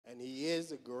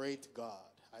He's a great God.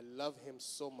 I love him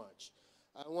so much.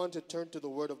 I want to turn to the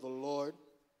word of the Lord.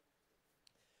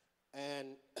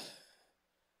 And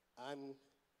I'm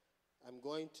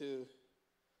going to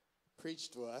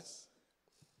preach to us.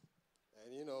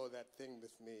 And you know that thing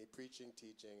with me, preaching,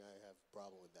 teaching, I have a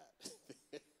problem with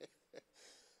that.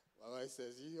 My wife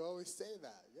says, you always say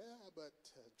that. Yeah, but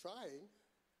trying.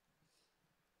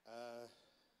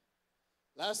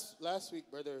 Last week,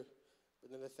 Brother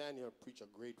Nathaniel preached a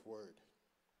great word.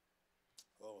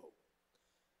 Oh,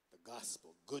 the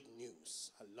gospel, good news.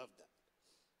 I love that.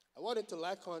 I wanted to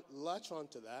latch on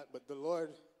to that, but the Lord,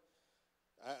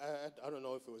 I don't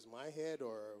know if it was my head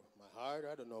or my heart,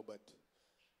 I don't know, but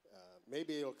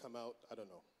maybe it'll come out, I don't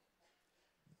know.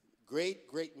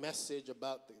 Great message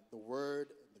about the word,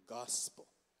 the gospel.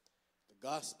 The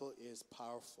gospel is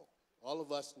powerful. All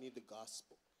of us need the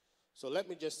gospel. So let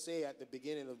me just say at the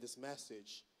beginning of this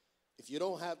message, if you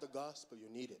don't have the gospel, you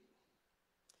need it.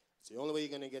 It's the only way you're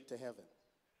going to get to heaven.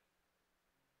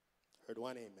 Heard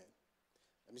one amen.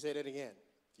 Let me say that again.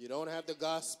 If you don't have the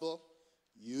gospel,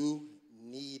 you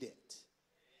need it.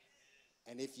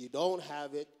 And if you don't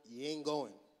have it, you ain't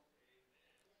going.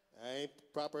 I ain't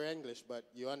proper English, but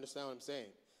you understand what I'm saying.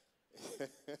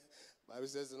 Bible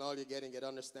says, in all you're getting, get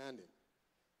understanding.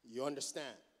 You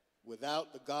understand.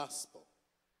 Without the gospel,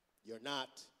 you're not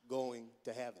going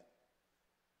to heaven.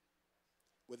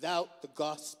 Without the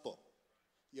gospel,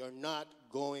 you're not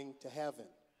going to heaven.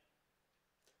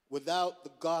 Without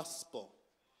the gospel,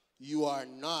 you are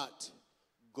not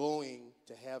going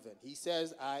to heaven. He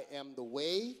says, I am the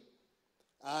way,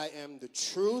 I am the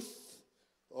truth.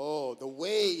 Oh, the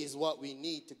way is what we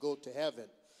need to go to heaven.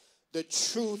 The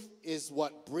truth is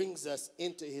what brings us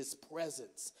into his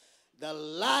presence. The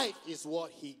life is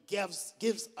what he gives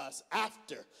us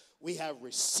after we have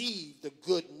received the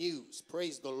good news.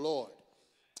 Praise the Lord.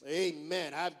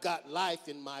 Amen. I've got life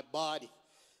in my body.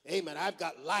 Amen. I've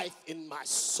got life in my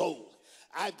soul.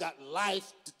 I've got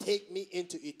life to take me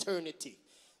into eternity.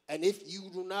 And if you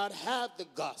do not have the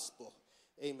gospel,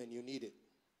 amen, you need it.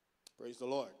 Praise the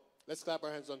Lord. Let's clap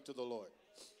our hands unto the Lord.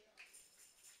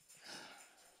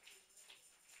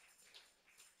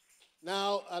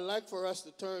 Now, I'd like for us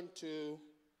to turn to,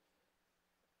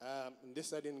 and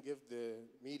this I didn't give the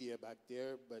media back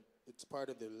there, but it's part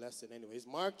of the lesson anyways.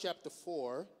 Mark chapter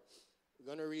 4. We're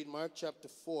going to read Mark chapter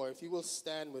 4. If you will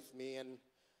stand with me and,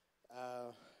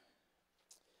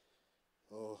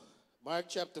 Mark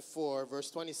chapter 4,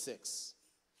 verse 26.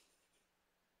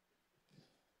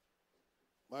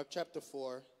 Mark chapter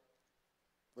 4,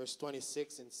 verse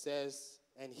 26, and says,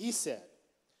 and he said,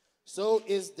 so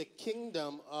is the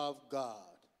kingdom of God,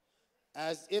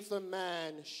 as if a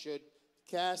man should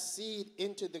cast seed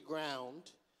into the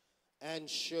ground, and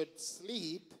should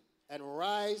sleep and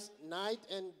rise night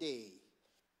and day,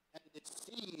 and the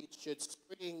seed should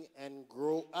spring and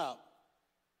grow up.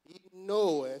 He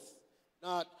knoweth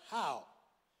not how,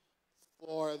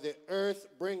 for the earth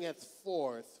bringeth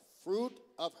forth fruit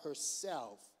of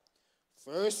herself,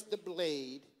 first the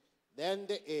blade, then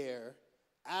the ear,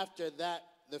 after that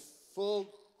the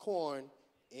full corn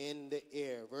in the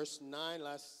ear. Verse 9,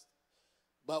 last.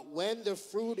 But when the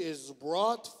fruit is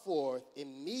brought forth,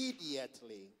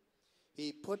 immediately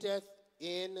he putteth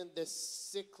in the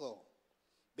sickle,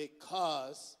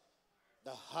 because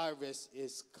the harvest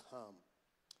is come.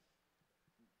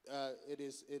 It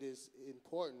is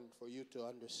important for you to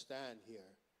understand here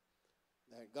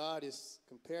that God is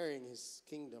comparing his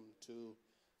kingdom to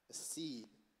a seed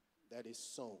that is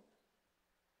sown.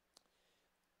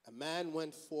 A man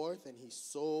went forth and he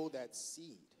sowed that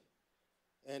seed.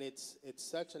 And it's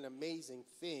such an amazing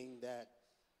thing that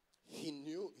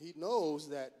he knows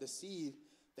that the seed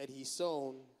that he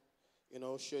sown,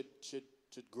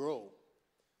 should grow.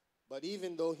 But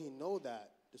even though he knows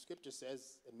that, the scripture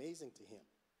says amazing to him.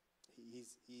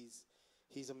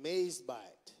 He's amazed by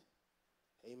it.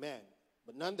 Amen.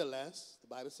 But nonetheless, the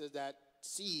Bible says that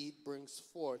seed brings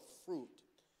forth fruit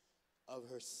of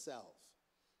herself.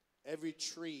 Every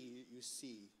tree you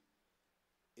see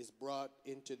is brought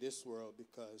into this world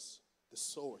because the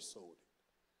sower sowed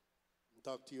it.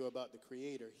 I'll talk to you about the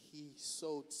Creator. He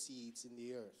sowed seeds in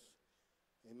the earth.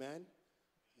 Amen?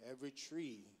 Every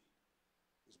tree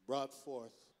is brought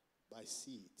forth by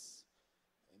seeds.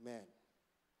 Amen.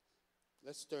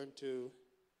 Let's turn to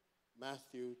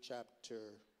Matthew chapter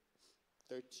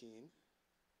 13,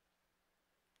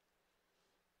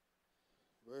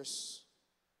 verse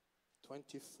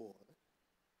 24.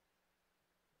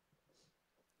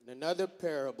 In another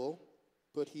parable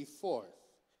put he forth,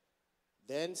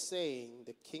 then saying,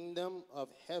 the kingdom of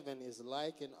heaven is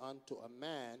likened unto a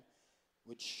man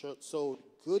which sowed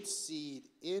good seed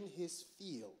in his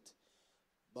field.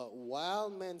 But while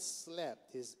men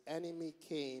slept, his enemy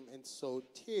came and sowed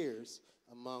tares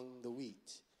among the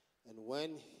wheat, and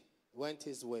went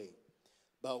his way.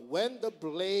 But when the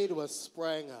blade was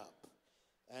sprang up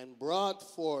and brought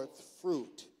forth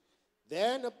fruit,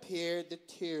 then appeared the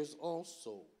tares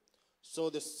also. So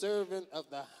the servant of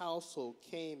the household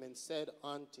came and said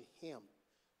unto him,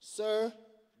 Sir,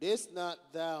 didst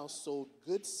not thou sow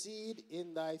good seed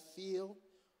in thy field?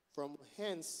 From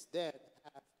whence then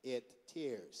hath it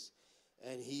tares?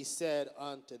 And he said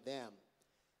unto them,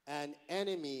 An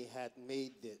enemy hath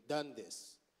done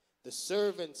this. The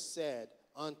servant said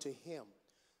unto him,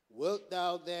 Wilt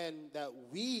thou then that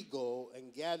we go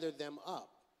and gather them up?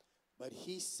 But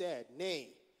he said, Nay,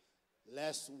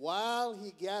 lest while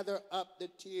he gather up the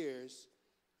tares,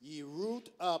 ye root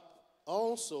up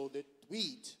also the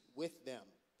wheat with them.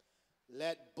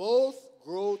 Let both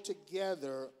grow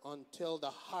together until the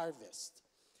harvest.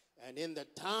 And in the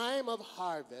time of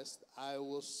harvest, I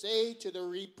will say to the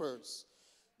reapers,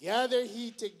 Gather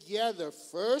ye together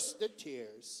first the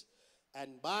tares,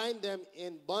 and bind them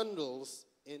in bundles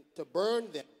to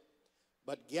burn them,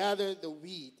 but gather the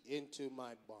wheat into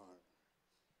my barn.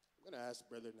 I'm going to ask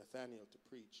Brother Nathaniel to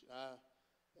preach.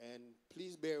 And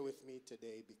please bear with me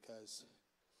today because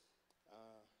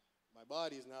my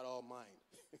body is not all mine.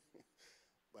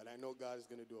 But I know God is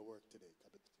going to do a work today.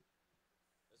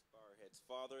 Let's bow our heads.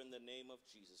 Father, in the name of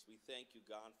Jesus, we thank you,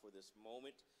 God, for this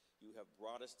moment. You have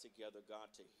brought us together,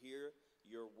 God, to hear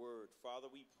your word. Father,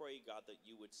 we pray, God, that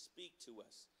you would speak to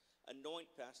us. Anoint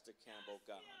Pastor Campbell,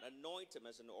 God. Anoint him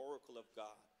as an oracle of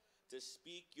God to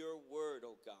speak your word,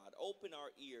 oh God. Open our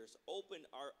ears, open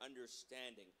our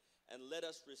understanding, and let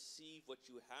us receive what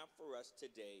you have for us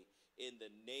today in the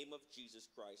name of Jesus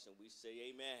Christ. And we say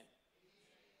amen.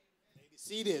 Be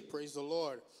seated. Praise the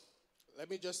Lord. Let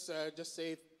me just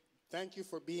say thank you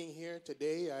for being here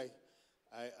today.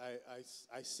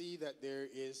 I see that there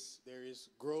is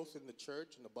growth in the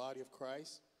church, in the body of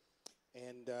Christ.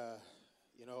 And,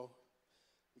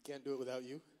 we can't do it without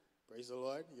you. Praise the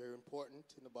Lord. You're important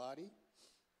in the body.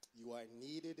 You are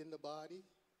needed in the body.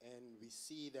 And we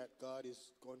see that God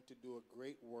is going to do a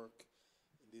great work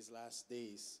in these last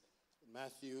days. In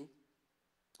Matthew,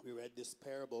 we read this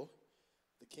parable.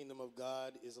 The kingdom of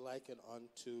God is likened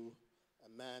unto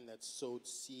a man that sowed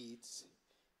seeds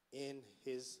in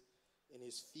his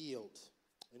field.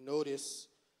 And notice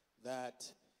that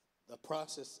the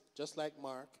process, just like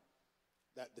Mark,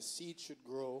 that the seed should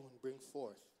grow and bring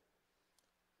forth.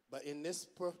 But in this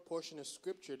portion of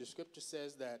Scripture, the Scripture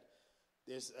says that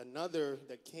there's another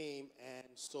that came and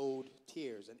sowed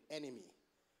tares, an enemy.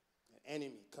 An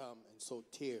enemy come and sowed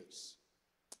tares.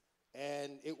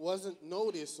 And it wasn't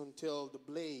noticed until the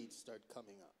blades started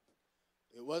coming up.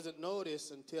 It wasn't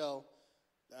noticed until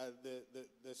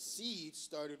the seed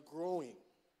started growing.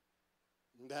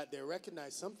 That they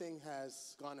recognized something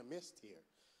has gone amiss here.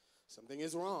 Something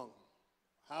is wrong.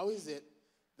 How is it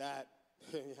that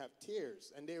you have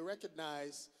tares? And they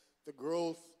recognize the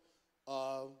growth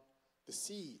of the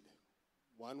seed.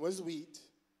 One was wheat,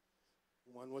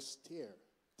 one was tare.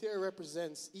 Tare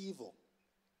represents evil.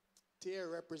 Tare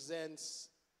represents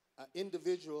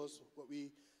individuals,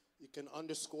 you can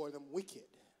underscore them, wicked.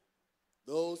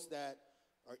 Those that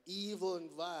are evil and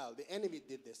vile. The enemy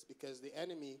did this because the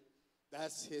enemy,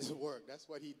 that's his work. That's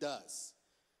what he does.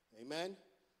 Amen?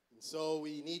 And so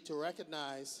we need to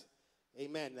recognize,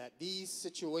 amen, that these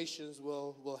situations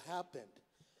will happen.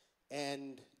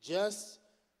 And just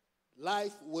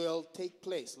life will take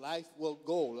place. Life will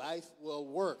go. Life will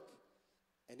work.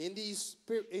 And in these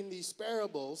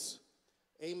parables,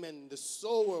 amen, the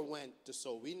sower went to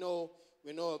sow. We know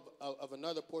of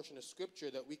another portion of Scripture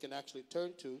that we can actually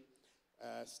turn to,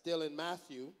 still in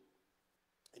Matthew.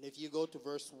 And if you go to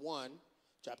verse 1,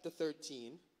 chapter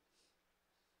 13,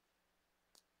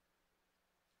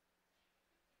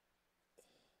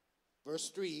 verse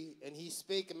 3, and he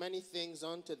spake many things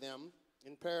unto them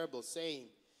in parables, saying,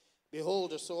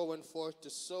 Behold, a sower went forth to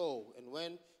sow, and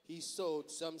when he sowed,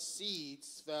 some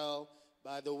seeds fell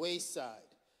by the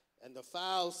wayside, and the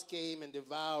fowls came and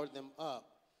devoured them up.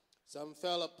 Some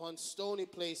fell upon stony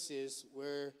places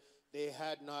where they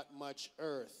had not much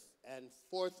earth, and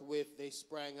forthwith they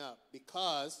sprang up,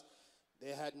 because they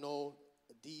had no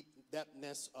deep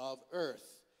depthness of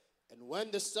earth. And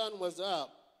when the sun was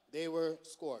up, they were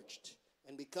scorched.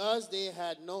 And because they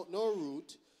had no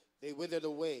root, they withered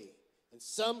away. And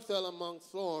some fell among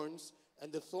thorns,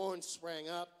 and the thorns sprang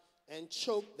up and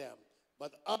choked them.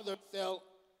 But others fell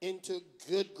into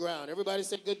good ground. Everybody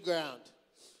say good ground.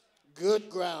 Good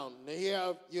ground. Now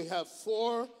here you have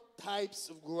four types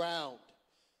of ground.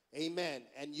 Amen.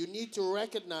 And you need to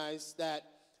recognize that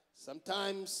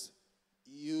sometimes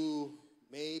you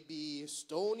may be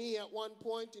stony at one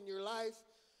point in your life,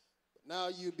 but now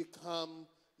you become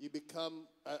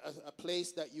a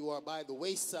place that you are by the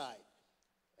wayside.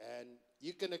 And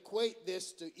you can equate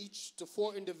this to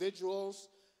 4 individuals,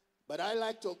 but I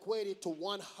like to equate it to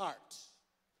one heart.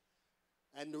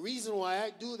 And the reason why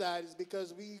I do that is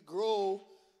because we grow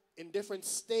in different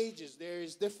stages.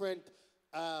 There's different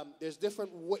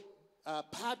patterns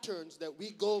that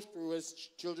we go through as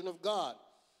children of God.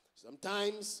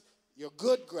 Sometimes you're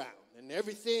good ground, and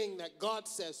everything that God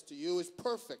says to you is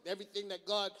perfect. Everything that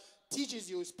God teaches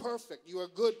you is perfect. You're a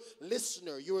good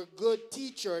listener. You're a good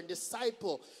teacher and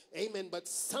disciple. Amen. But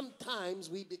sometimes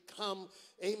we become,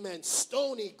 amen,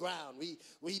 stony ground. We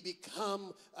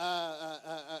become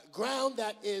ground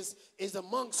that is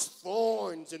amongst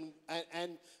thorns and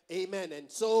amen. And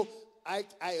so I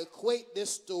equate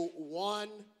this to one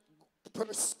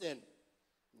person.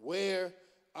 Where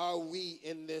are we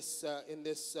in this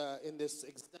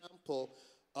example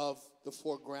of the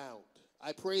foreground?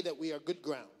 I pray that we are good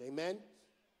ground. Amen.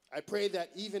 I pray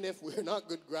that even if we're not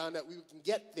good ground, that we can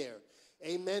get there.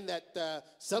 Amen. That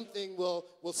something will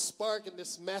spark in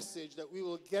this message, that we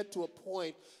will get to a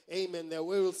point, amen, that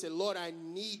we will say, Lord, I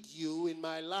need you in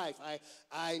my life.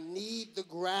 I need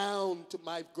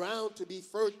my ground to be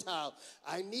fertile.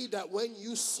 I need that when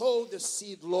you sow the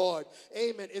seed, Lord,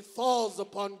 amen, it falls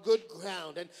upon good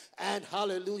ground. And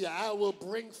hallelujah, I will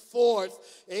bring forth,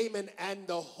 amen, and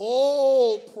the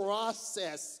whole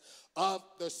process of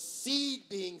the seed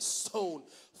being sown,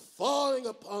 falling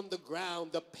upon the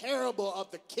ground, the parable of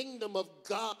the kingdom of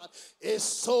God is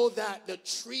so that the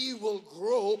tree will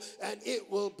grow and it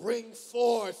will bring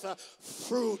forth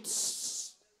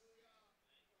fruits.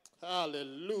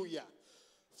 Hallelujah.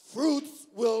 Fruits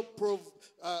will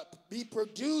be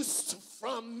produced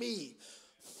from me.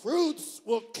 Fruits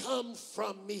will come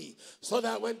from me, so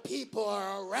that when people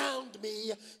are around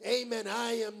me, amen,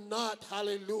 I am not,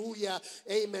 hallelujah,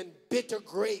 amen, bitter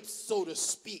grapes, so to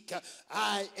speak.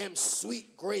 I am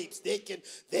sweet grapes. They can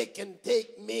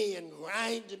take me and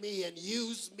grind me and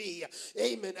use me,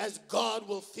 amen, as God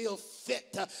will feel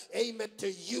fit, amen,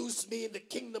 to use me in the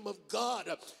kingdom of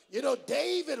God. You know,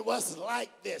 David was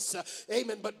like this,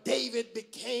 amen, but David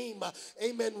became,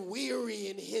 amen, weary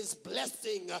in his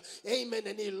blessing, amen,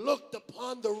 and he looked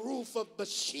upon the roof of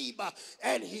Bathsheba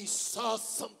and he saw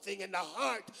something, and the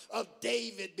heart of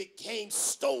David became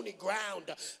stony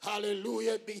ground.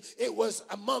 Hallelujah. It was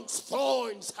amongst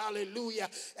thorns. Hallelujah.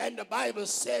 And the Bible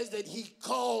says that he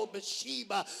called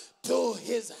Bathsheba to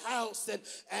his house,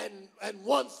 and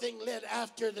one thing led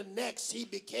after the next. He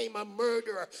became a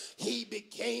murderer. He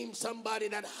became somebody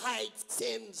that hides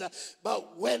sins.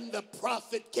 But when the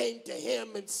prophet came to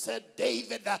him and said,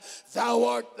 David, thou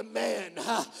art the man,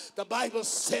 the Bible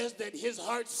says that his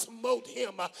heart smote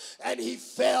him, and he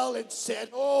fell and said,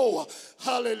 oh,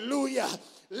 hallelujah,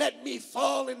 let me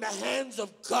fall in the hands of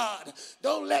God.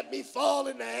 Don't let me fall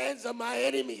in the hands of my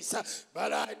enemies.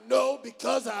 But I know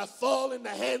because I fall in the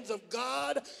hands of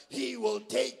God, he will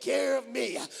take care of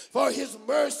me. For his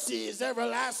mercy is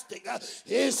everlasting.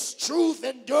 His truth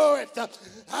endureth.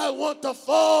 I want to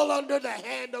fall under the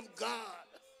hand of God.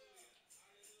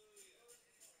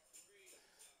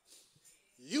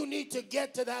 You need to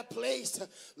get to that place.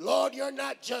 Lord, you're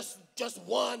not just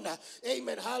one.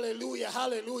 Amen. Hallelujah.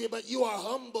 Hallelujah. But you are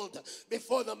humbled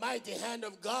before the mighty hand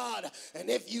of God. And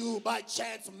if you by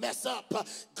chance mess up,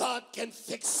 God can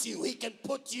fix you. He can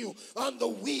put you on the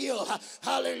wheel.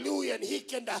 Hallelujah. And he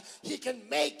can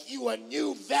make you a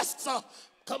new vessel.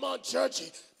 Come on,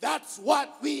 church. That's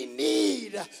what we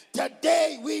need.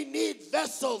 Today we need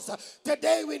vessels.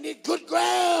 Today we need good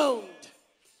ground.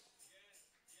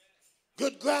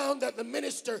 Good ground that the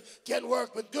minister can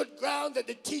work with. Good ground that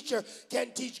the teacher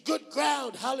can teach. Good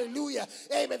ground, hallelujah,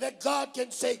 amen, that God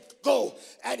can say go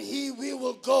and we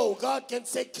will go. God can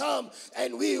say come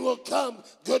and we will come.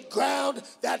 Good ground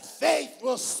that faith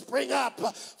will spring up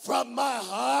from my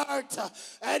heart.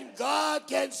 And God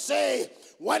can say,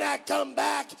 when I come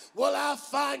back, will I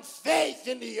find faith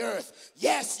in the earth?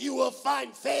 Yes, you will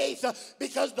find faith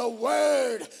because the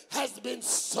word has been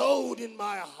sowed in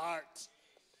my heart.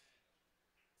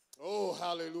 Oh,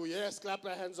 hallelujah. Yes, clap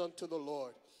our hands unto the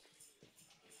Lord.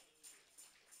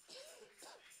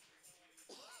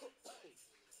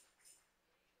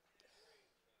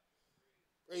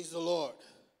 Praise the Lord.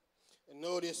 And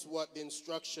notice what the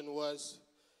instruction was,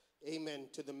 amen,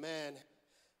 to the man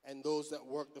and those that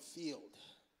work the field.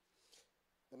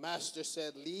 The master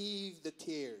said, leave the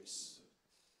tares.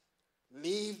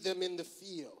 Leave them in the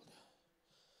field.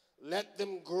 Let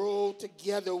them grow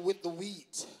together with the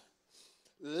wheat.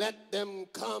 let them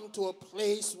come to a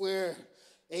place where,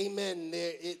 amen,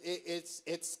 it's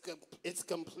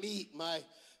complete.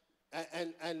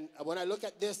 And when I look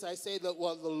at this, I say that,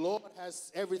 well, the Lord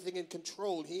has everything in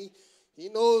control. He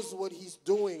knows what he's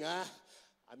doing. I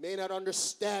may not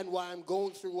understand why I'm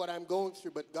going through what I'm going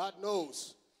through, but God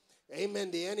knows.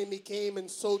 Amen. The enemy came and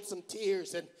sowed some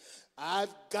tears, and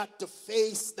I've got to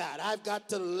face that. I've got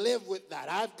to live with that.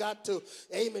 I've got to,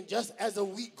 amen, just as a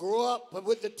wheat grow up, but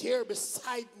with the tear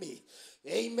beside me.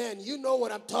 Amen. You know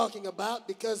what I'm talking about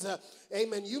because,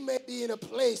 amen, you may be in a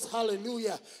place,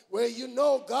 hallelujah, where you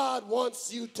know God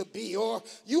wants you to be. Or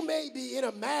you may be in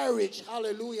a marriage,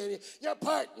 hallelujah, and your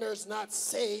partner's not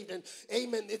saved. And,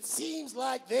 amen, it seems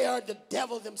like they are the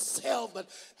devil themselves, but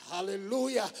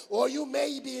hallelujah. Or you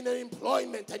may be in an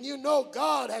employment and you know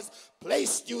God has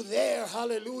placed you there,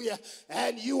 hallelujah,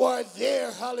 and you are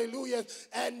there, hallelujah,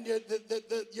 and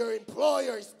your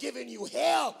employer is giving you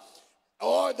hell.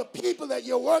 Or the people that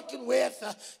you're working with,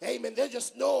 amen, they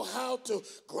just know how to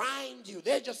grind you.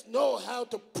 They just know how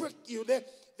to prick you.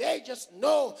 They just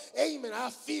know, amen.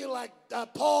 I feel like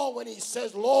Paul when he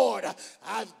says, Lord,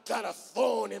 I've got a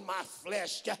thorn in my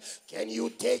flesh. Can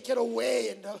you take it away?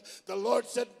 And the Lord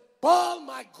said, Paul,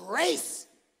 my grace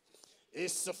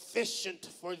is sufficient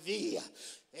for thee.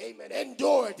 Amen.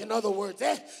 Endure it, in other words.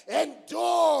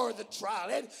 Endure the trial.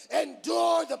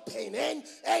 Endure the pain.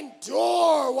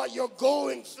 Endure what you're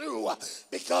going through.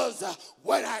 Because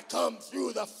when I come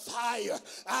through the fire,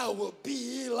 I will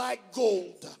be like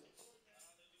gold.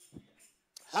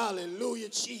 Hallelujah,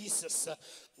 Jesus.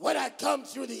 When I come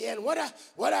through the end, when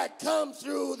I come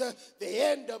through the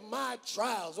end of my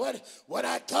trials, when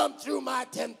I come through my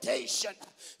temptation,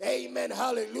 amen,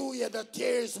 hallelujah, the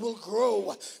tears will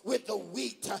grow with the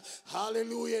wheat,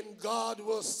 hallelujah, and God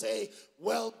will say,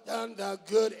 well done, thou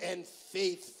good and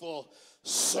faithful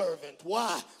servant.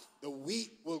 Why? The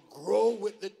wheat will grow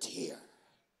with the tear.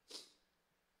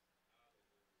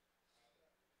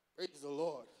 Praise the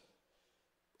Lord.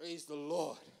 Praise the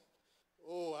Lord.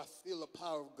 Oh, I feel the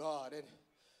power of God. And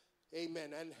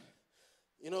amen. And,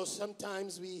 you know,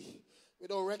 sometimes we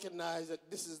don't recognize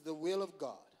that this is the will of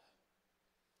God.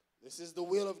 This is the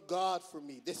will of God for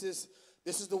me. This is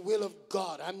the will of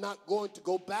God. I'm not going to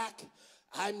go back.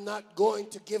 I'm not going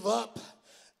to give up.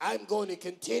 I'm going to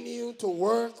continue to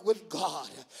work with God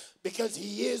because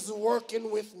he is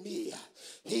working with me.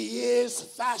 He is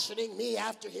fashioning me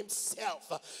after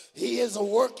himself. He is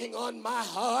working on my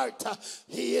heart.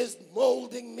 He is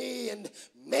molding me and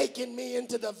making me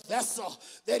into the vessel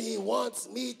that he wants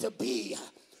me to be.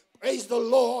 Praise the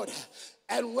Lord.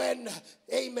 And when,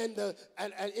 amen,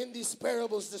 and in these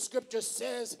parables, the scripture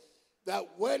says that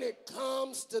when it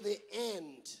comes to the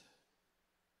end,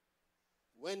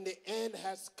 when the end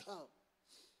has come,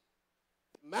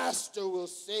 the master will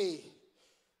say,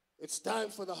 it's time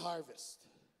for the harvest.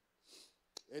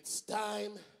 It's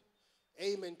time,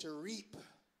 amen, to reap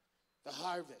the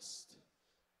harvest.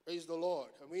 Praise the Lord.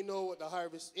 And we know what the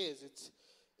harvest is.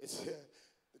 It's the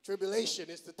tribulation.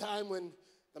 It's the time when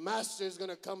the master is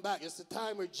going to come back. It's the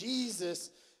time where Jesus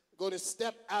is going to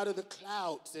step out of the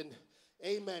clouds. And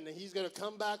amen. And he's going to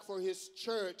come back for his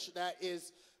church that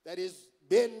is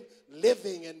been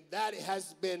living, and that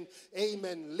has been,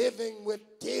 amen, living with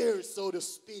tears, so to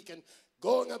speak, and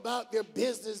going about their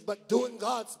business, but doing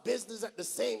God's business at the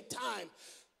same time.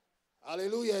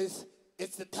 Hallelujah.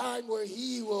 It's the time where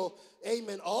he will,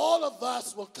 amen, all of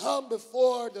us will come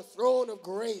before the throne of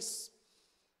grace.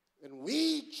 And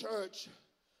we, church,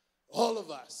 all of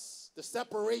us, the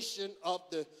separation of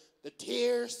the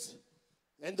tears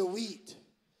and the wheat,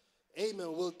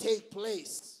 amen, will take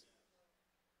place.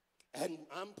 And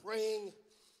I'm praying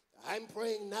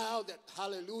now that,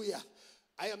 hallelujah,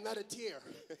 I am not a tear.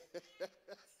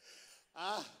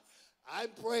 I'm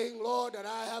praying, Lord, that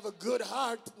I have a good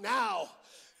heart now.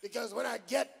 Because when I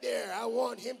get there, I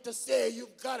want him to say,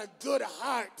 you've got a good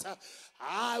heart.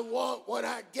 I want when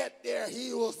I get there,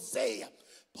 he will say,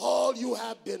 Paul, you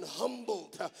have been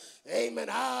humbled. Amen.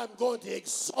 I'm going to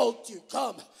exalt you.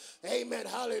 Come. Amen.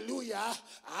 Hallelujah.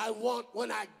 I want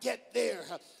when I get there,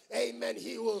 amen,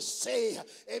 he will say,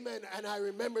 amen, and I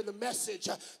remember the message,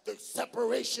 the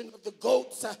separation of the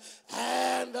goats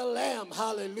and the lamb.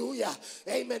 Hallelujah.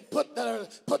 Amen. Put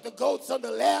the goats on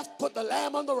the left, put the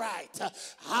lamb on the right.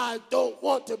 I don't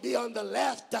want to be on the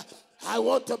left. I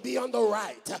want to be on the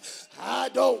right. I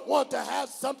don't want to have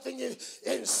something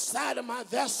inside of my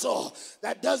vessel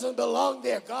that doesn't belong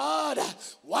there. God,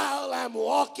 while I'm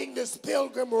walking this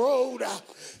pilgrim road,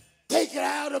 Take it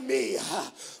out of me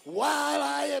while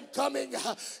I am coming,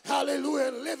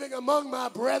 hallelujah, living among my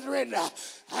brethren,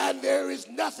 and there is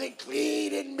nothing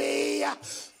clean in me.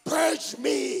 Purge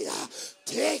me.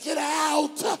 Take it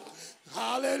out.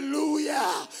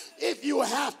 Hallelujah. If you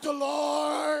have to,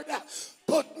 Lord,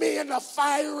 put me in the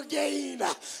fire again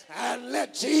and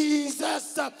let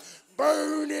Jesus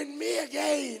burn in me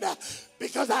again,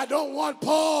 because I don't want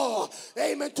Paul,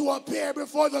 amen, to appear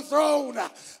before the throne.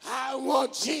 I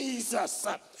want Jesus.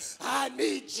 I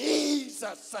need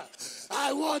Jesus.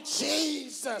 I want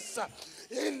Jesus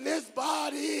in this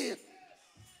body,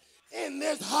 in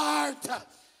this heart,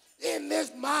 in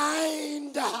this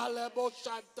mind.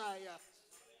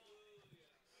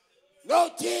 No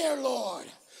tear, Lord.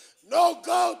 No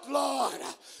goat, Lord.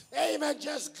 Amen.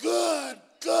 Just good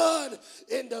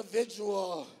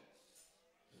individual.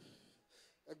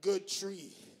 A good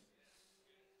tree.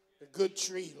 A good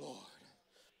tree, Lord.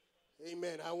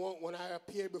 Amen. I want, when I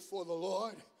appear before the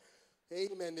Lord,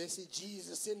 amen, they see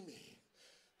Jesus in me.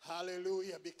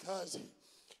 Hallelujah. Because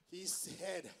he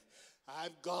said,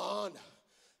 I'm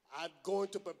going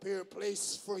to prepare a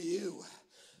place for you.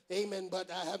 Amen.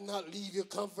 But I have not leave you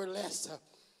comfortless.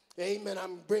 Amen.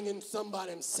 I'm bringing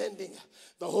somebody. I'm sending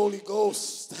the Holy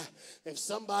Ghost. If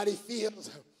somebody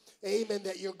feels, amen,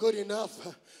 that you're good enough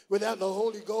without the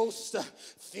Holy Ghost,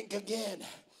 think again.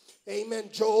 Amen.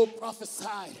 Job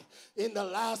prophesied, in the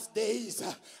last days,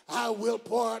 I will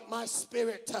pour out my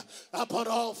spirit upon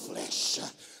all flesh.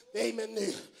 Amen.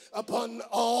 Upon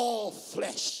all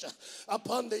flesh,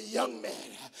 upon the young man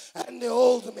and the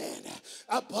old man,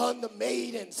 upon the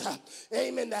maidens,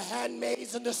 amen, the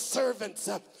handmaids and the servants,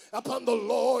 upon the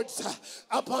lords,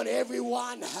 upon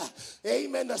everyone,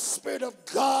 amen. The Spirit of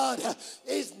God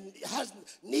has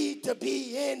need to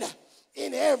be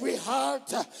in every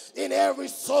heart, in every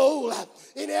soul,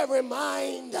 in every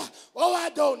mind. Oh, I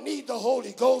don't need the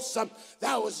Holy Ghost.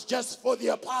 That was just for the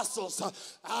apostles.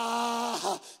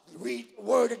 Read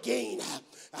word again.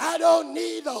 I don't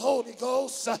need the Holy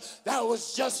Ghost. That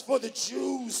was just for the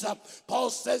Jews. Paul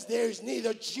says there is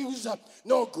neither Jews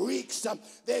nor Greeks.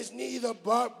 There's neither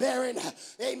barbarian,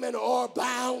 amen, or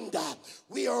bound.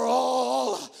 We are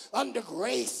all under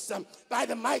grace by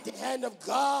the mighty hand of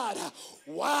God.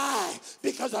 Why?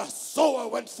 Because a sower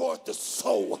went forth to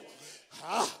sow.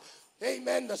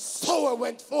 Amen. The sower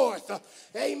went forth.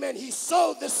 Amen. He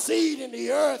sowed the seed in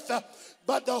the earth.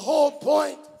 But the whole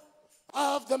point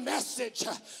of the message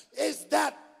is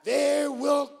that there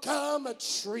will come a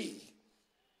tree.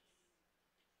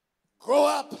 Grow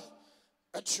up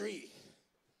a tree.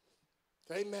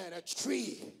 Amen. A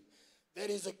tree that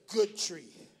is a good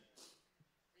tree.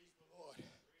 Praise the Lord.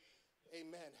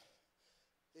 Amen.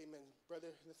 Amen.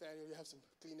 Brother Nathaniel, you have some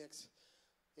Kleenex.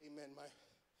 Amen.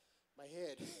 My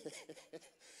head.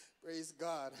 Praise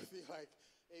God. I feel like,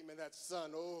 amen, that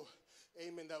son, oh,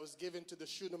 amen, that was given to the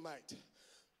Shunammite.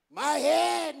 My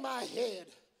head, my head.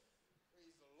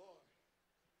 Praise the Lord.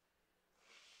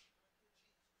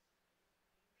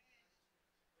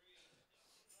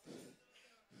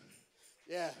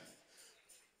 Yeah.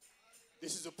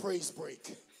 This is a praise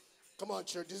break. Come on,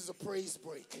 church. This is a praise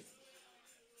break.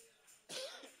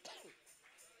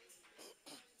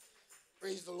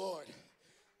 Praise the Lord.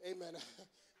 Amen.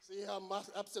 See how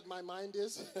upset my mind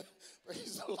is?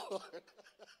 Praise the Lord.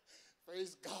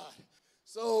 Praise God.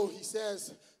 So he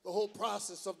says the whole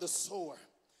process of the sower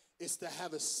is to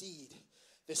have a seed.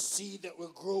 The seed that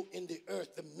will grow in the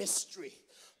earth. The mystery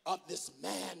of this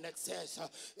man that says,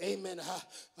 amen,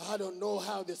 I don't know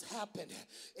how this happened.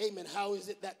 Amen. How is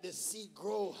it that this seed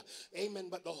grow? Amen.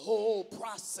 But the whole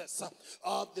process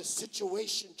of the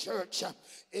situation, church,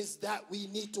 is that we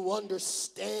need to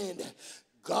understand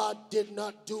God did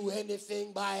not do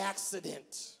anything by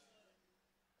accident.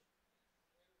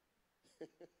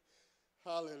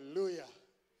 Hallelujah.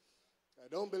 I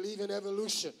don't believe in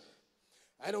evolution.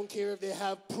 I don't care if they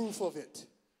have proof of it.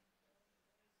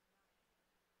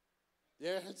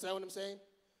 Yeah, is that what I'm saying?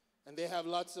 And they have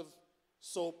lots of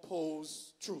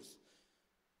supposed truth.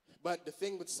 But the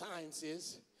thing with science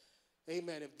is,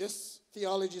 amen, if this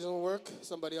theology doesn't work,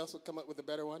 somebody else will come up with a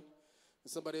better one.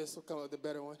 And somebody else will come up with a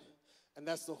better one. And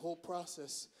that's the whole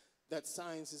process that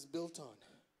science is built on.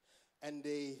 And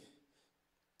they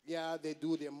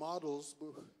do their models.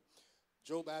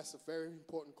 Job asked a very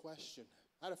important question.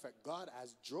 Matter of fact, God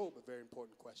asked Job a very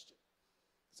important question.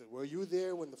 He said, were you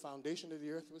there when the foundation of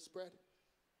the earth was spread?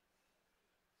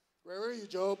 Where were you,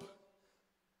 Job?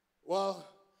 Well,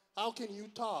 how can you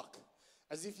talk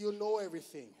as if you know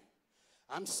everything?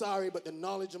 I'm sorry, but the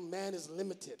knowledge of man is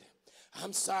limited.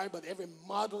 I'm sorry, but every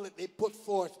model that they put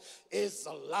forth is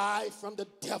a lie from the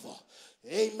devil.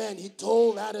 Amen. He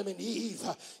told Adam and Eve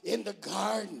in the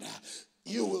garden,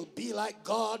 you will be like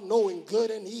God, knowing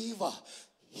good and evil.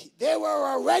 They were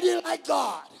already like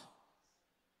God.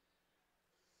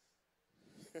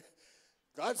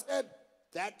 God said,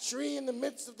 that tree in the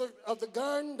midst of the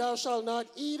garden, thou shalt not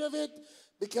eat of it,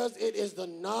 because it is the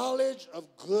knowledge of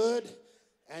good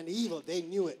and evil. They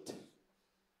knew it.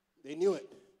 They knew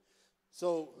it.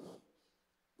 So,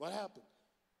 what happened?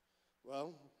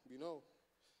 Well, you know,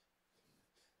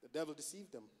 the devil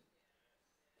deceived them.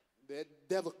 The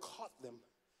devil caught them.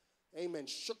 Amen.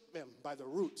 Shook them by the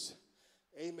roots.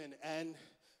 Amen. And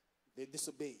they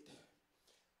disobeyed.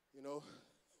 You know,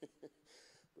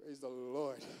 praise the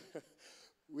Lord.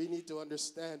 We need to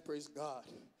understand, praise God.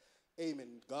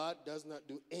 Amen. God does not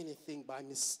do anything by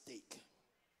mistake.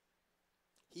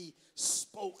 He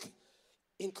spoke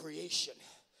in creation.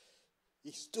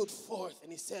 He stood forth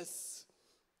and he says,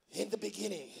 in the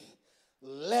beginning,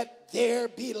 let there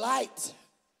be light.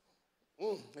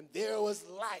 And there was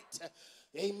light.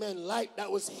 Amen. Light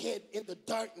that was hid in the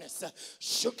darkness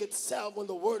shook itself when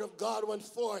the word of God went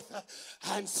forth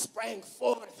and sprang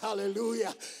forth.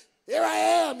 Hallelujah. Here I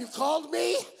am. You called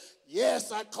me?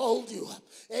 Yes, I called you.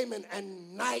 Amen.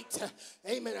 And night,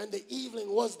 amen, and the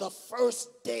evening was the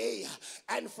first day.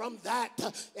 And from that,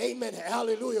 amen,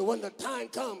 hallelujah, when the time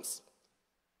comes,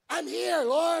 I'm here,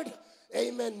 Lord.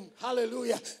 Amen,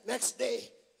 hallelujah. Next day,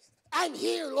 I'm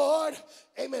here, Lord.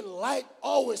 Amen. Light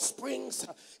always springs.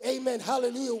 Amen,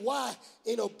 hallelujah. Why?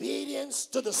 In obedience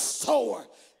to the sower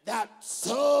that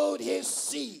sowed his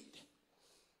seed.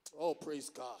 Oh, praise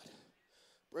God.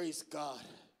 Praise God.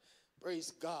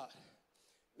 Praise God.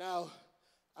 Now,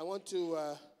 I want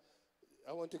to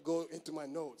go into my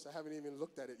notes. I haven't even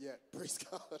looked at it yet. Praise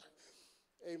God.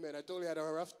 Amen. I totally had a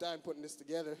rough time putting this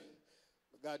together,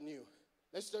 but God knew.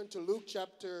 Let's turn to Luke,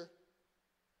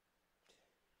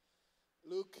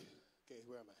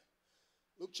 where am I?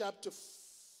 Luke chapter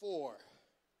 4.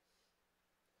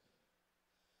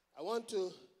 I want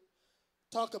to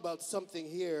talk about something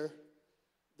here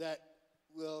that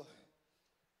will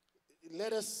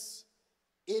let us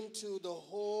into the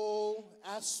whole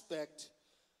aspect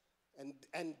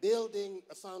and building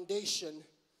a foundation,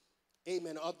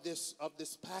 amen, of this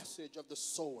passage of the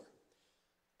sower.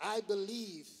 I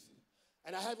believe,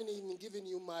 and I haven't even given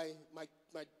you my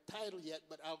title yet,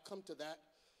 but I'll come to that.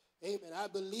 Amen. I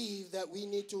believe that we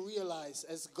need to realize,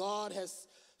 as God has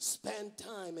spent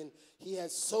time and he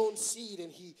has sown seed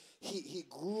and he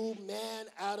grew man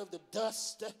out of the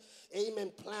dust,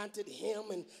 amen, planted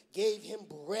him and gave him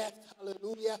breath,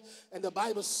 hallelujah. And the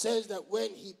Bible says that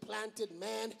when he planted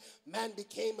man, man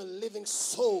became a living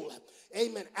soul,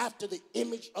 amen, after the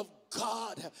image of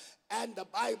God. And the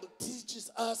Bible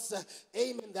teaches us,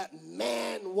 amen, that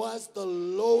man was the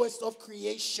lowest of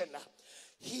creation.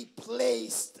 He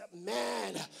placed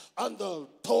man on the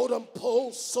totem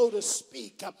pole, so to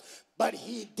speak, but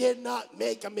he did not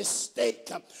make a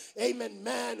mistake. Amen.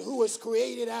 Man who was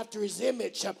created after his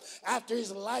image, after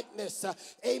his likeness.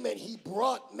 Amen. He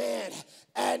brought man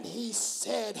and he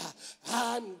said,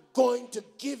 I'm going to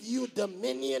give you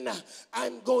dominion.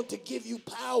 I'm going to give you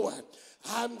power.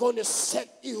 I'm going to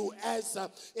set you as,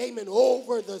 amen,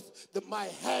 over my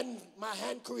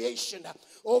hand creation,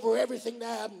 over everything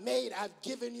that I've made. I've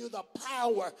given you the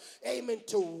power, amen,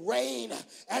 to reign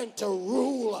and to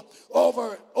rule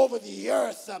over the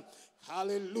earth.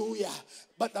 Hallelujah.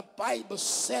 But the Bible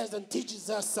says and teaches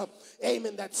us,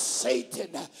 amen, that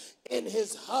Satan, in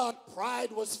his heart,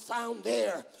 pride was found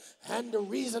there. And the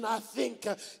reason I think,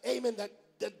 amen, that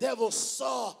the devil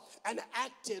saw and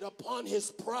acted upon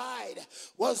his pride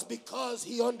was because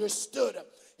he understood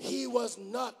he was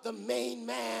not the main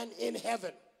man in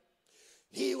heaven.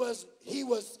 He was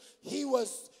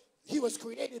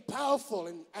created powerful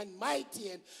and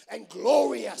mighty and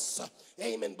glorious.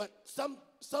 Amen. But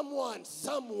someone,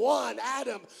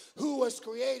 Adam, who was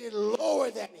created lower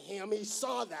than him, he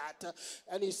saw that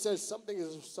and he says something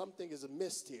is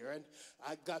amiss here, and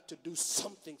I got to do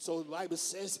something. So the Bible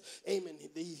says, amen,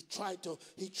 he tried to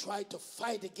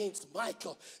fight against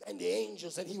Michael and the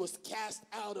angels, and he was cast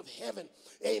out of heaven.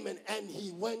 Amen. And he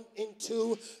went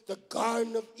into the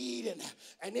Garden of Eden,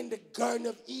 and in the Garden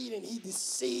of Eden he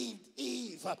deceived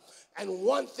Eve. And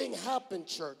one thing happened,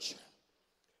 church.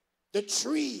 The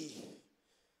tree,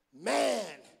 man,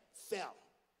 fell.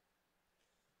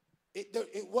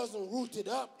 It wasn't rooted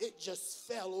up, it just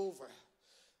fell over.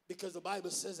 Because the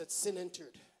Bible says that sin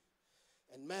entered.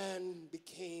 And man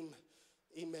became,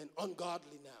 amen,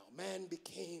 ungodly now. Man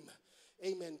became,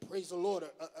 amen, praise the Lord,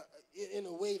 in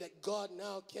a way that God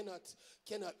now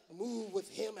cannot move with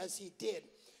him as he did.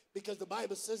 Because the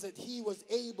Bible says that he was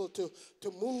able to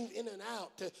move in and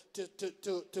out,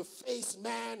 to face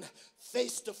man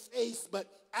face to face, but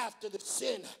after the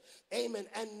sin. Amen.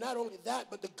 And not only that,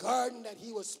 but the garden that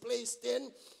he was placed in,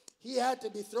 he had to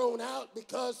be thrown out,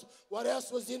 because what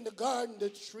else was in the garden? The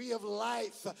tree of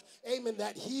life. Amen.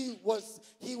 That he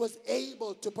was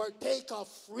able to partake of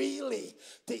freely,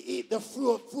 to eat the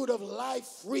fruit of life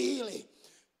freely.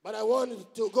 But I wanted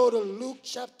to go to Luke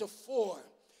chapter 4.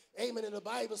 Amen. And the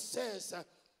Bible says,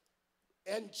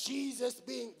 and Jesus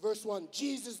being, verse 1,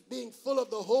 Jesus being full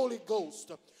of the Holy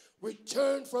Ghost,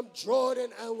 returned from Jordan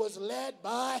and was led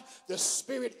by the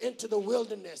Spirit into the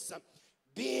wilderness,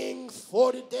 being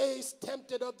 40 days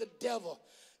tempted of the devil.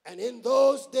 And in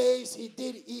those days he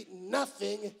did eat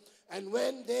nothing, and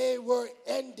when they were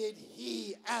ended,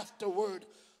 he afterward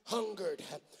hungered.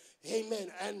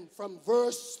 Amen. And from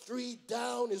verse 3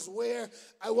 down is where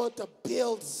I want to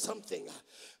build something.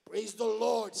 Praise the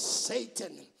Lord.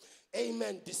 Satan,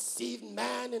 amen, deceived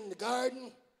man in the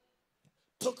garden,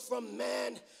 took from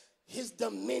man his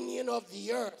dominion of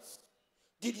the earth.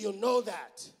 Did you know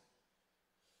that?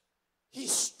 He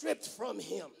stripped from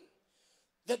him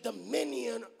the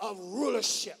dominion of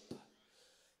rulership.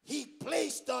 He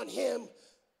placed on him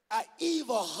an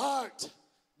evil heart,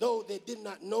 though they did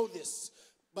not know this.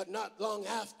 But not long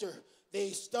after, they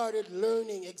started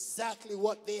learning exactly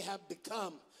what they have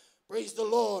become. Praise the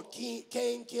Lord.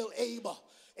 Cain killed Abel.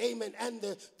 Amen. And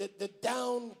the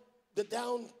downgrade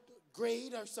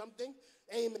or something,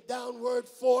 amen, downward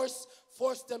force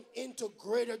forced them into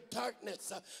greater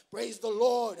darkness. Praise the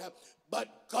Lord.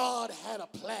 But God had a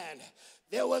plan.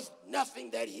 There was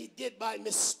nothing that he did by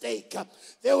mistake.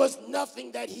 There was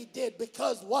nothing that he did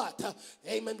because what?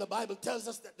 Amen. The Bible tells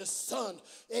us that the sun,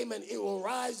 amen, it will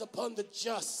rise upon the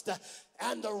just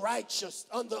and the righteous,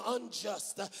 on the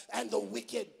unjust and the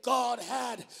wicked. God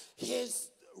had his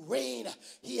reign.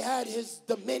 He had his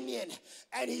dominion,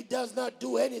 and he does not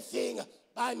do anything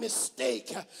by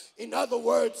mistake. In other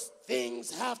words,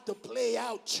 things have to play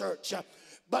out, church.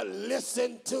 But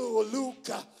listen to Luke.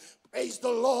 Praise the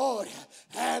Lord.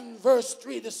 And verse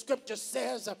 3, the scripture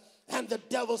says, and the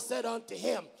devil said unto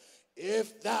him,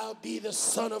 if thou be the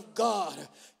Son of God,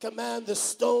 command the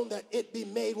stone that it be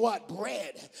made what?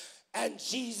 Bread. And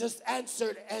Jesus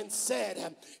answered and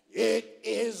said, it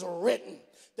is written,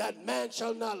 that man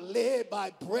shall not live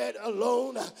by bread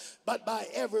alone, but by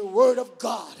every word of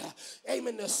God.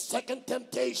 Amen. The second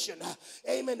temptation.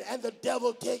 Amen. And the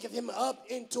devil taketh him up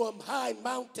into a high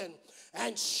mountain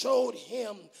and showed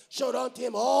unto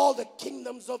him all the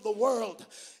kingdoms of the world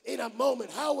in a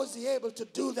moment. How was he able to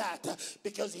do that?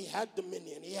 Because he had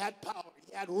dominion, he had power,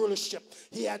 he had rulership,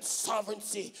 he had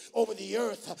sovereignty over the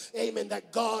earth. Amen.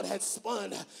 That God had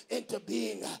spun into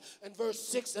being. And verse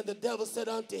 6, and the devil said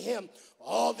unto him,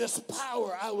 all this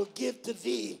power I will give to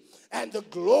thee, and the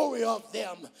glory of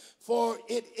them, for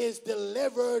it is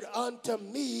delivered unto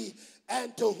me,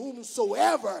 and to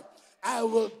whomsoever I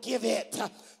will give it.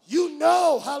 You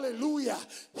know, hallelujah,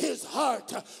 his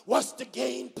heart was to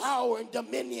gain power and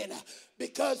dominion,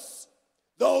 because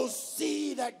those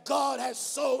seed that God has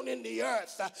sown in the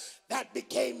earth, that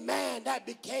became man, that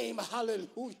became,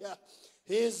 hallelujah,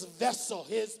 his vessel,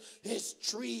 his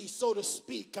tree, so to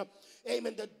speak.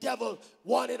 Amen. The devil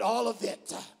wanted all of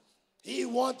it. He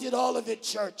wanted all of it,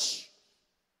 church.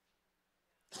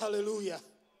 Hallelujah.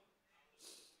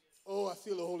 Oh, I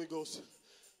feel the Holy Ghost.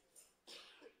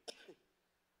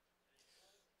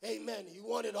 Amen. He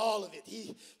wanted all of it.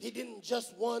 He didn't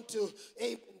just want to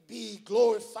be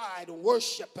glorified and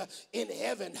worship in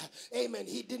heaven. Amen.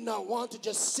 He did not want to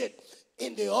just sit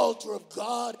in the altar of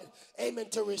God, amen,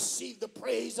 to receive the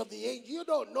praise of the angel. You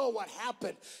don't know what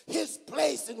happened. His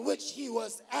place in which he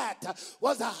was at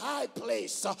was a high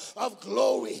place of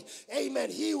glory.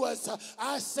 Amen. He was,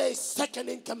 I say, second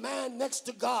in command next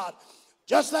to God.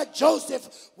 Just like Joseph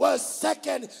was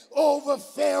second over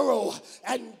Pharaoh.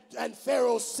 And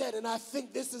Pharaoh said, and I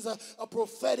think this is a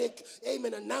prophetic,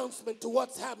 amen, announcement to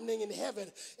what's happening in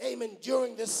heaven. Amen.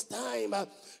 During this time,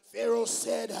 Pharaoh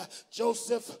said,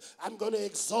 Joseph, I'm going to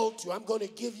exalt you. I'm going to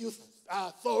give you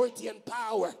authority and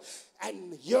power.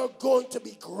 And you're going to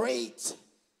be great,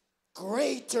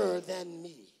 greater than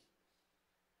me.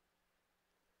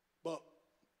 But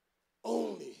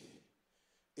only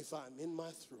if I'm in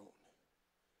my throne,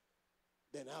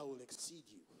 then I will exceed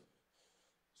you.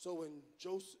 So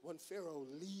when Pharaoh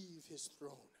leave his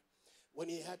throne, when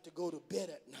he had to go to bed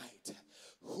at night,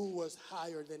 who was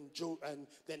higher than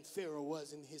Pharaoh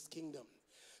was in his kingdom?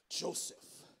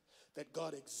 Joseph, that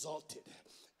God exalted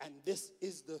And this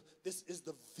is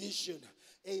the vision,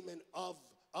 amen,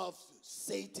 of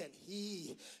Satan.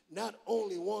 He not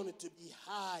only wanted to be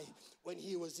high when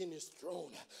he was in his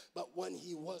throne, but when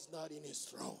he was not in his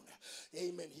throne,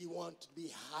 amen, he wanted to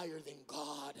be higher than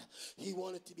God. He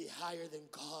wanted to be higher than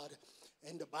God.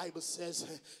 And the Bible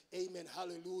says, amen,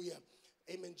 hallelujah,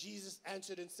 amen, Jesus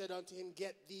answered and said unto him,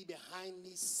 get thee behind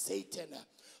me, Satan,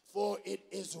 for it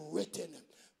is written,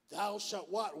 thou shalt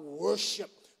what?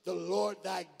 Worship the Lord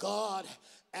thy God,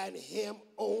 and him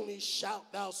only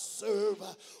shalt thou serve.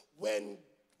 When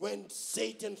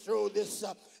Satan threw this,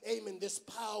 amen, this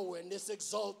power and this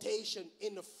exaltation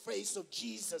in the face of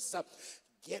Jesus,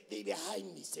 get thee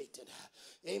behind me, Satan.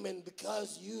 Amen,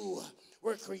 because you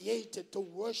were created to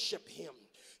worship him.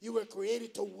 You were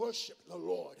created to worship the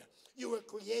Lord. You were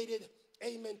created,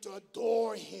 amen, to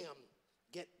adore him.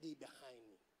 Get thee behind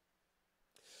me.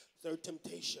 Third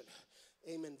temptation,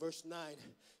 amen, verse 9.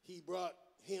 He brought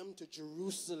him to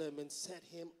Jerusalem and set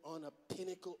him on a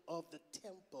pinnacle of the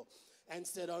temple and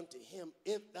said unto him,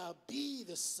 if thou be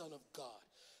the Son of God,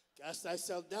 cast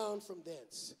thyself down from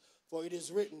thence. For it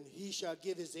is written, he shall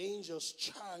give his angels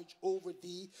charge over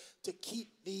thee to keep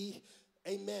thee.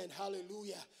 Amen.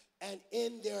 Hallelujah. And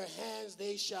in their hands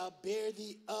they shall bear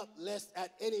thee up, lest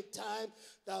at any time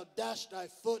thou dash thy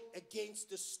foot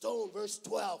against the stone. Verse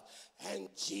 12. And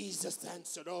Jesus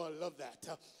answered, oh, I love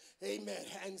that. Amen.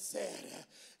 And said,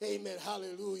 amen,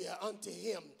 hallelujah, unto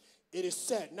him, it is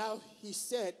said. Now he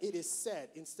said, it is said,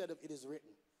 instead of it is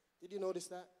written. Did you notice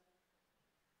that?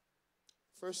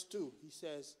 Verse 2, he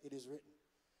says, it is written.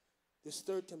 This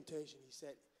third temptation, he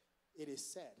said, it is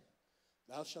said,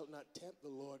 thou shalt not tempt the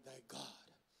Lord thy God.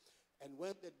 And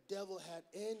when the devil had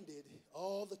ended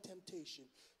all the temptation,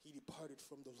 he departed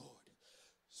from the Lord.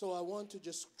 So I want to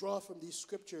just draw from these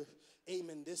scripture,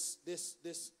 amen, this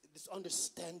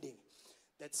understanding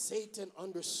that Satan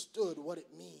understood what it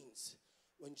means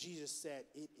when Jesus said,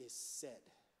 it is said.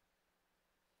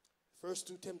 First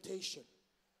two temptation,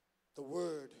 the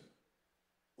word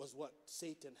was what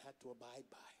Satan had to abide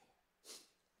by.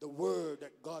 The word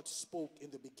that God spoke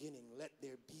in the beginning, let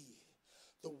there be.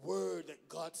 The word that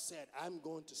God said, I'm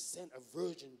going to send a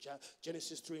virgin,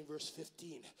 Genesis 3 and verse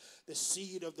 15. The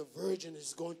seed of the virgin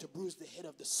is going to bruise the head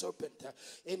of the serpent.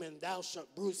 Amen. Thou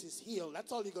shalt bruise his heel.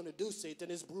 That's all you're going to do,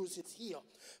 Satan, is bruise his heel.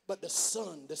 But the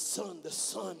son,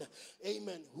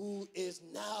 amen, who is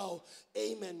now,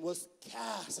 amen, was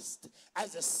cast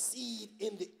as a seed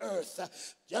in the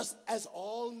earth, just as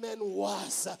all men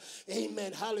was.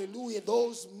 Amen. Hallelujah.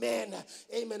 Those men,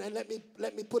 amen, and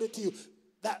let me put it to you.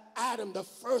 That Adam, the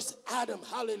first Adam,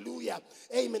 hallelujah,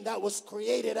 amen, that was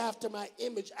created after my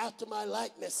image, after my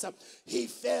likeness, he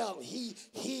fell,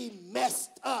 he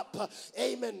messed up,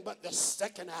 amen, but the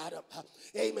second Adam,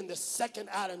 amen, the second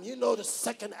Adam, you know the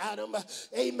second Adam,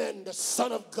 amen, the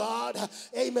Son of God,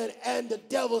 amen, and the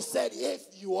devil said, if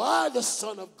you are the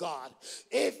Son of God,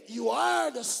 if you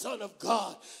are the Son of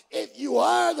God, if you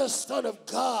are the Son of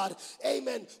God,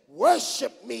 amen,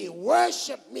 worship me,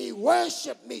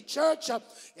 church.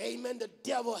 Amen. The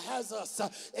devil has us,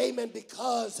 amen,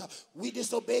 because we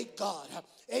disobeyed God,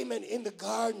 amen, in the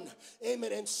garden,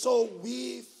 amen, and so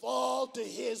we fall to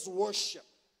his worship.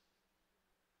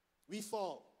 We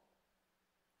fall.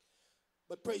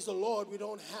 But praise the Lord, we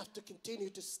don't have to continue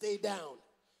to stay down.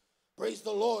 Praise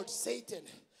the Lord. Satan,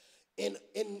 in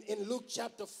Luke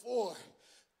chapter 4,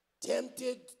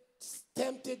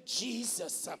 tempted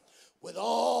Jesus with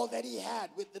all that he had,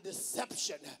 with the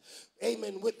deception,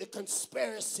 amen, with the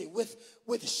conspiracy,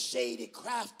 with shady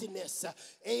craftiness,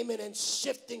 amen, and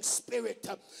shifting spirit.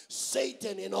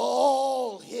 Satan, in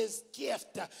all his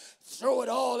gift, throw it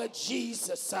all at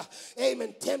Jesus,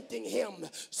 amen, tempting him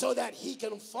so that he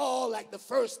can fall like the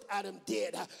first Adam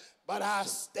did. But I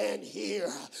stand here,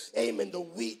 amen, the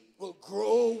wheat will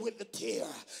grow with the tear.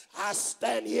 I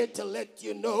stand here to let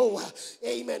you know,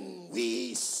 amen,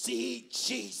 we see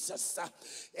Jesus,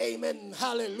 amen,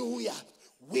 hallelujah.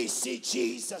 We see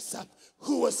Jesus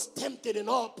who was tempted in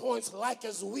all points like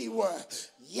as we were,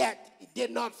 yet he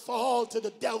did not fall to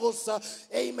the devil's,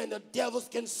 amen, the devil's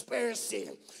conspiracy.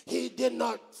 He did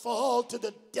not fall to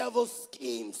the devil's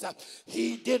schemes.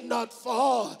 He did not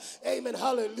fall, amen,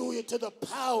 hallelujah, to the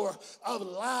power of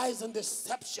lies and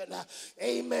deception.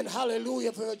 Amen,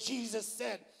 hallelujah, for Jesus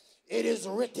said, it is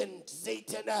written,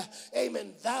 Satan,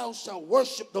 amen, thou shalt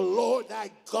worship the Lord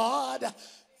thy God.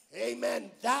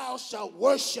 Amen, thou shalt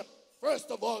worship, first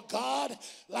of all, God,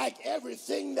 like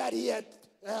everything that he had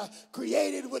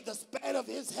created with the span of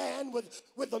his hand,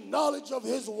 with the knowledge of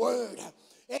his word.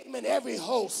 Amen, every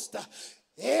host,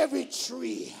 every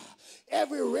tree,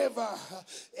 every river,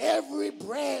 every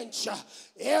branch,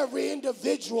 every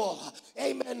individual.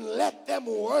 Amen. Let them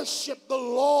worship the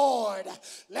Lord.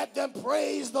 Let them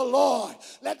praise the Lord.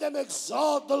 Let them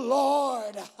exalt the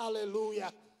Lord.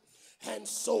 Hallelujah. And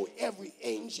so every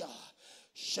angel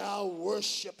shall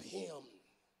worship him.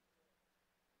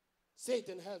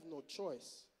 Satan has no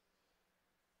choice.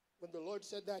 When the Lord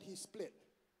said that, he split.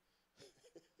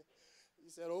 He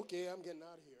said, okay, I'm getting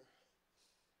out of here.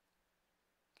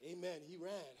 Amen. He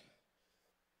ran.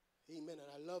 Amen.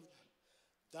 And I love,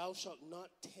 thou shalt not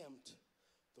tempt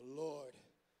the Lord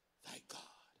thy God.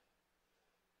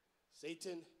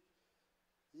 Satan,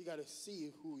 you got to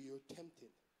see who you're tempting.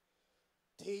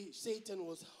 Satan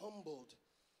was humbled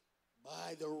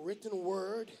by the written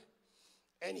word,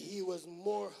 and he was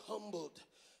more humbled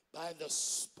by the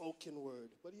spoken word.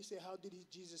 What do you say? How did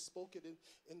Jesus spoke it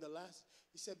in the last?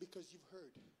 He said, because you've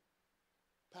heard.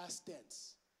 Past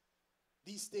tense.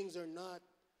 These things are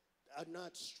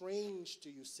not strange to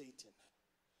you, Satan.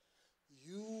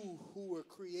 You who were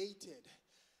created,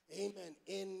 amen,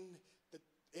 in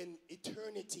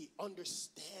eternity,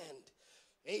 understand.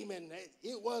 Amen.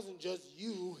 It wasn't just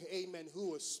you, amen,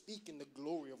 who was speaking the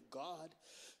glory of God.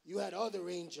 You had other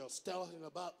angels telling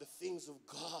about the things of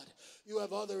God. You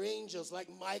have other angels like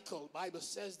Michael. Bible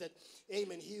says that,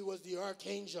 amen, he was the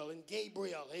archangel. And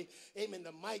Gabriel, amen,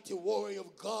 the mighty warrior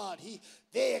of God.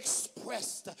 They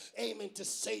expressed, amen, to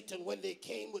Satan when they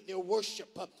came with their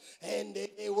worship. And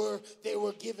they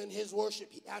were given his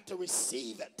worship. He had to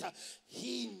receive it.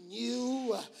 He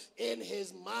knew in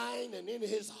his mind and in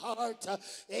his heart,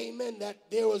 amen, that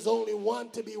there was only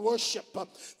one to be worshiped.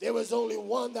 There was only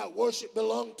one that worship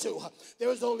belonged to. There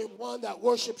was only one that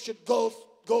worship should go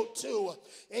to.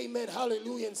 Amen.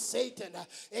 Hallelujah. And Satan,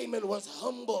 amen, was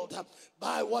humbled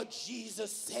by what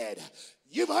Jesus said.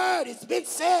 You've heard, it's been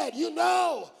said, you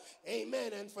know.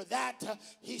 Amen. And for that,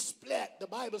 he split. The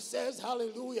Bible says,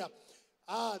 hallelujah,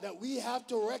 that we have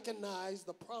to recognize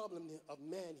the problem of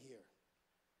man here.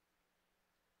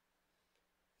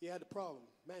 He had a problem.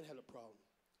 Man had a problem.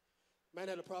 Man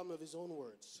had a problem of his own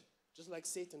words, just like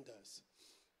Satan does.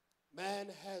 Man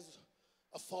has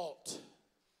a fault,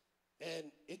 and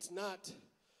it's not,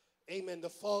 amen, the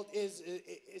fault is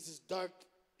his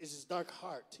dark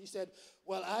heart. He said,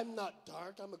 well, I'm not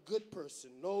dark, I'm a good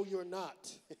person. No, you're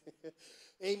not.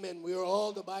 Amen. We are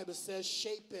all, the Bible says,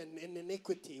 shapen in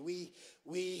iniquity.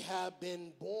 We have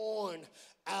been born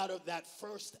out of that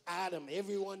first Adam.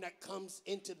 Everyone that comes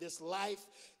into this life,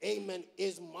 amen,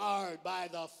 is marred by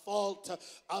the fault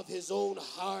of his own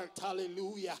heart.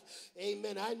 Hallelujah.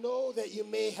 Amen. I know that you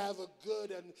may have a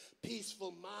good and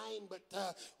peaceful mind, but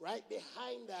right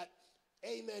behind that,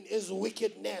 amen, is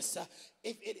wickedness.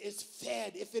 If it is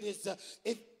fed, if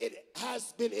it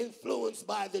has been influenced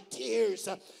by the tears,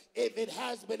 if it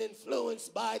has been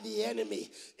influenced by the enemy,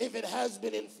 if it has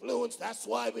been influenced, that's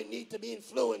why we need to be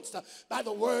influenced by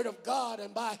the word of God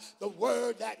and by the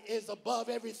word that is above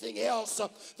everything else,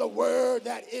 the word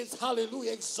that is,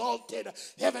 hallelujah, exalted.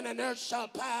 Heaven and earth shall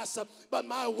pass, but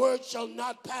my word shall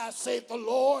not pass, saith the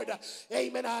Lord.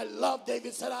 Amen.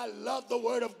 David said, I love the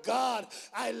word of God.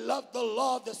 I love the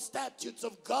law, the statutes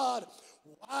of God.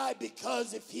 Why?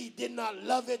 Because if he did not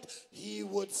love it, he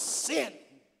would sin.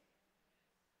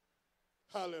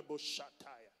 Hallelujah.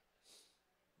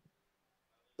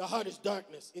 The heart is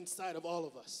darkness inside of all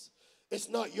of us. It's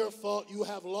not your fault you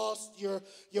have lost your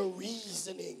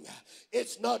reasoning.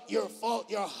 It's not your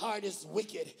fault your heart is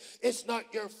wicked. It's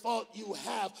not your fault you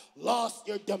have lost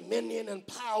your dominion and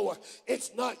power.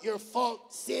 It's not your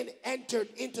fault sin entered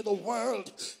into the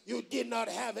world. You did not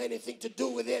have anything to do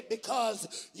with it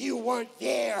because you weren't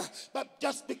there. But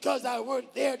just because I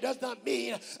weren't there does not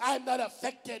mean I'm not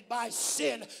affected by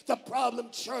sin. The problem,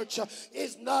 church,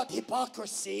 is not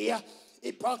hypocrisy.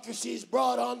 Hypocrisy is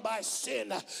brought on by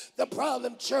sin. The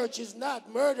problem, church, is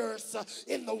not murderers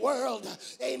in the world.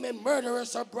 Amen.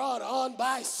 Murderers are brought on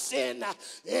by sin.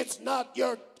 It's not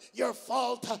your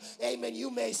fault. Amen. You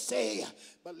may say,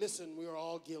 but listen, we are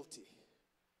all guilty.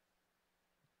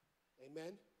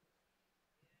 Amen.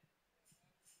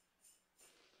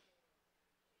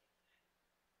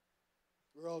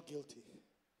 We're all guilty.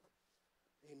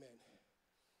 Amen.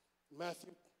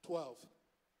 Matthew 12.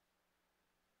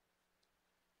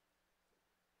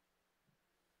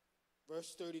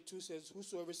 Verse 32 says,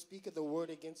 whosoever speaketh the word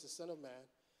against the Son of Man,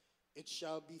 it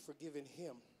shall be forgiven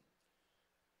him.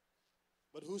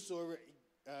 But whosoever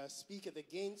speaketh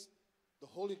against the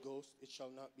Holy Ghost, it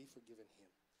shall not be forgiven him.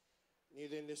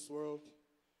 Neither in this world,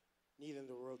 neither in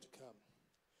the world to come.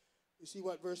 You see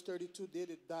what verse 32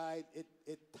 did?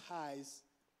 It ties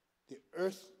the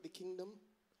earthly kingdom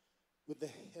with the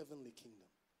heavenly kingdom.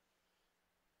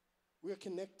 We're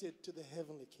connected to the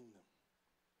heavenly kingdom.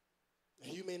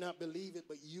 You may not believe it,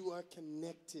 but you are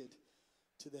connected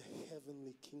to the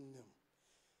heavenly kingdom.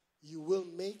 You will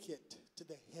make it to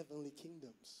the heavenly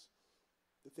kingdoms.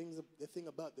 The thing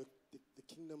about the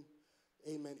kingdom,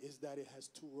 amen, is that it has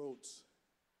two roads.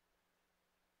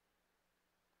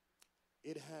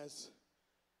 It has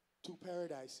two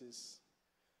paradises.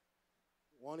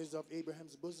 One is of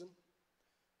Abraham's bosom.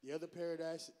 The other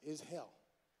paradise is hell.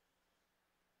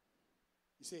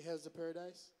 You say hell's a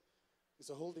paradise?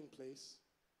 It's a holding place.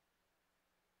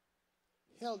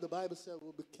 Hell, the Bible said,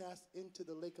 will be cast into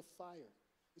the lake of fire.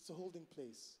 It's a holding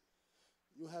place.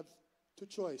 You have two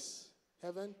choices,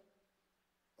 heaven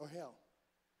or hell.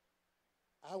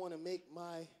 I want to make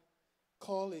my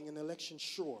calling and election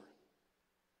sure.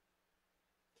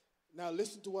 Now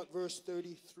listen to what verse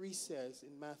 33 says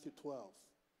in Matthew 12.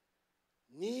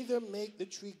 Neither make the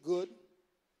tree good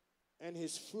and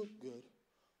his fruit good,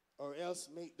 or else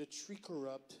make the tree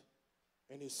corrupt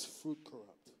and his fruit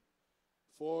corrupt.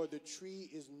 For the tree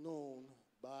is known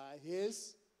by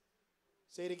his,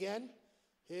 say it again,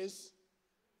 his,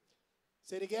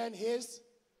 say it again, his,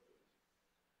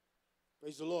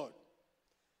 praise the Lord.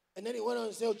 And then he went on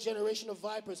to say, "O generation of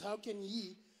vipers, how can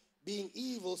ye, being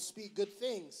evil, speak good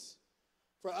things?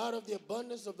 For out of the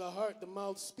abundance of the heart the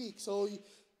mouth speaks." So you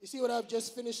see what I've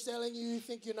just finished telling you? You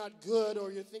think you're not good,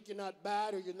 or you think you're not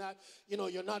bad, or you're not,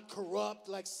 you're not corrupt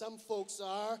like some folks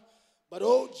are. But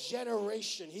oh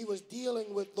generation, he was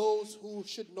dealing with those who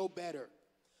should know better.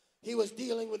 He was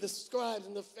dealing with the scribes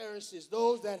and the Pharisees,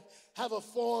 those that have a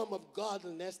form of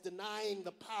godliness, denying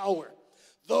the power.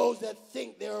 Those that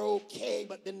think they're okay,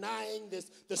 but denying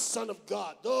the Son of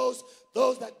God. Those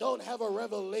that don't have a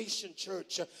revelation,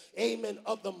 church, amen,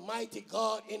 of the mighty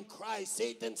God in Christ.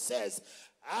 Satan says,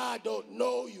 "I don't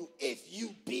know you. If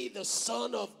you be the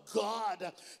Son of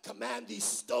God, command these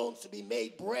stones to be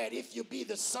made bread. If you be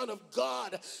the Son of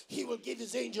God, he will give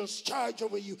his angels charge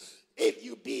over you. If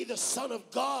you be the Son of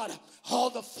God, all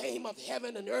the fame of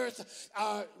heaven and earth,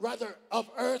 rather of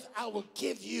earth, I will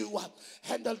give you."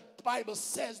 And the Bible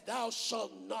says, thou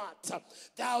shalt not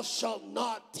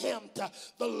tempt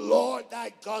the Lord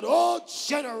thy God. Oh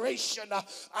generation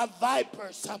of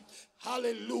vipers.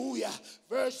 Hallelujah.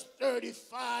 Verse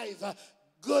 35,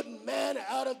 "Good man,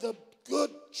 out of the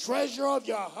good treasure of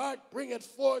your heart bringeth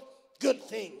forth good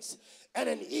things. And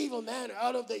an evil man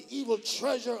out of the evil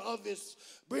treasure of his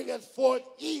bringeth forth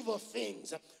evil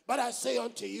things. But I say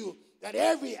unto you, that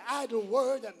every idle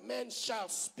word that men shall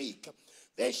speak,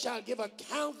 they shall give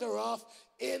account thereof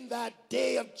in that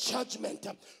day of judgment,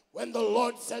 when the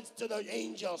Lord says to the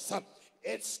angels,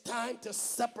 it's time to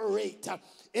separate.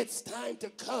 It's time to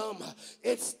come.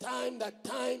 It's time that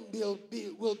time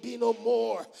will be no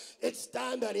more. It's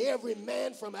time that every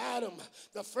man from Adam,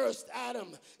 the first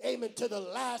Adam, amen, to the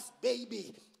last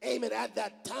baby, amen, at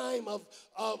that time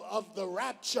of the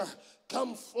rapture,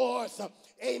 come forth,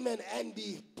 amen, and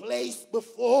be placed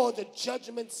before the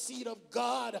judgment seat of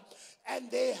God,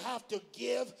 and they have to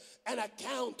give an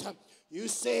account. You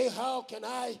say, how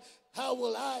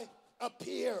will I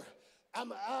appear?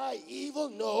 Am I evil?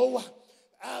 No.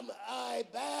 Am I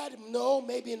bad? No,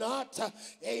 maybe not.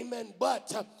 Amen.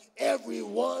 But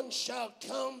everyone shall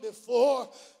come before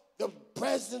the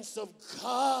presence of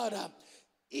God,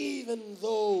 even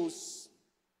those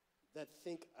that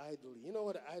think idly. You know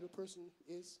what an idle person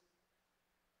is?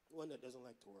 One that doesn't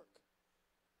like to work.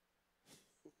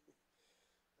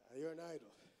 You're an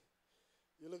idol.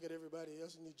 You look at everybody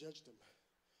else and you judge them.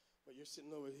 But you're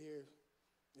sitting over here,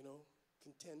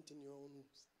 content in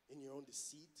your own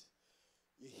deceit.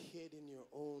 You hid in your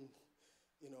own,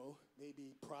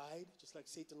 maybe pride, just like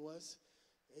Satan was.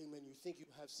 Amen. You think you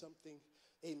have something,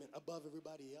 amen, above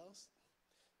everybody else.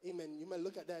 Amen. You might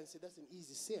look at that and say, that's an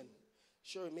easy sin.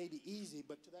 Sure, it may be easy,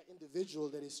 but to that individual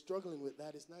that is struggling with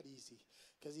that, it's not easy,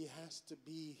 because he has to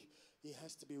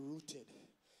be rooted.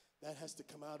 That has to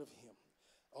come out of him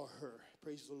or her.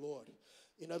 Praise the Lord.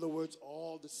 In other words,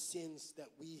 all the sins that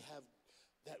we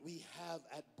have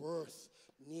at birth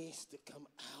needs to come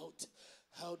out.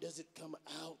 How does it come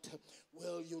out?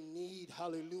 Well, you need,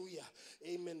 hallelujah,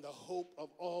 amen, the hope of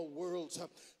all worlds.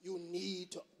 You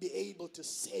need to be able to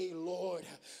say, Lord,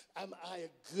 am I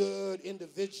a good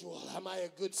individual? Am I a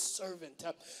good servant?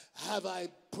 Have I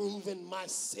proven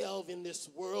myself in this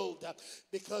world?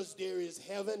 Because there is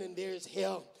heaven and there is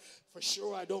hell. For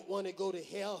sure, I don't want to go to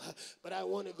hell, but I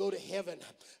want to go to heaven.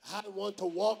 I want to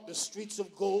walk the streets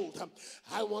of gold.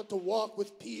 I want to walk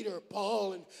with Peter,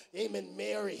 Paul, and amen,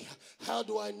 Mary. How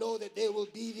do I know that they will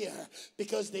be there?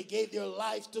 Because they gave their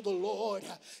life to the Lord.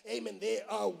 Amen. They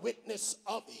are witness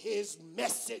of his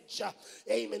message.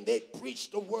 Amen. They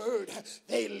preached the word.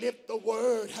 They lived the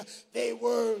word. They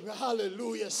were,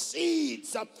 hallelujah,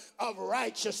 seeds of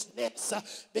righteousness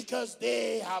because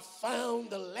they have found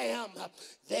the Lamb.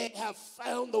 They have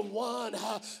found the one,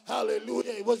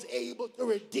 hallelujah, was able to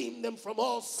redeem them from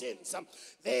all sins.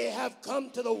 They have come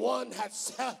to the one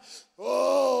that's, that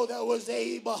was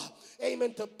able,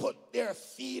 amen, to put their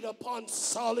feet upon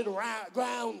solid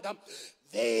ground.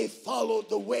 They followed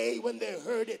the way when they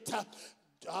heard it.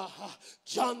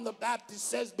 John the Baptist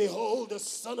says, behold, the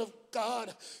Son of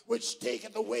God, which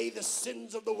taketh away the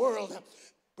sins of the world.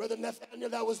 Brother Nathaniel,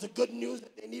 that was the good news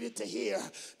that they needed to hear,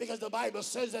 because the Bible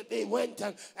says that they went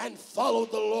and followed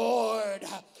the Lord.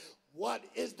 What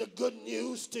is the good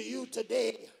news to you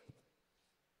today?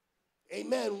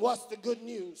 Amen. What's the good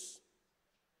news?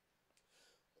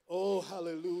 Oh,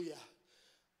 hallelujah.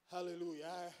 Hallelujah.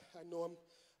 I know I'm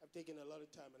taking a lot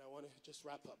of time, and I want to just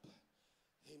wrap up.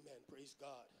 Amen. Praise God.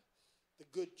 The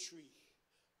good tree.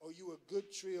 Are you a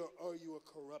good tree or are you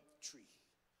a corrupt tree?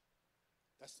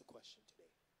 That's the question today.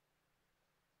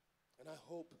 And I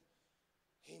hope,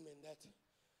 amen, that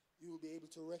you will be able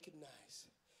to recognize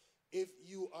if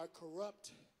you are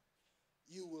corrupt,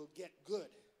 you will get good.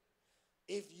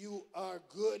 If you are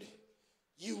good,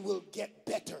 you will get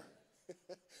better.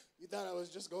 You thought I was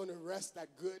just going to rest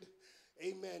at good?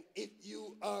 Amen. If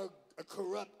you are a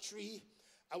corrupt tree,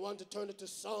 I want to turn it to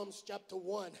Psalms chapter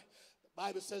 1. The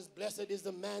Bible says, blessed is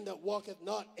the man that walketh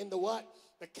not in the what?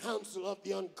 The counsel of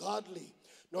the ungodly,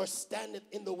 nor standeth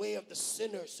in the way of the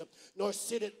sinners, nor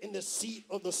sitteth in the seat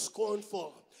of the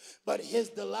scornful. But his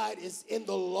delight is in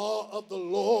the law of the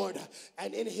Lord,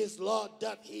 and in his law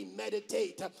doth he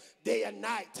meditate day and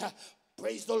night.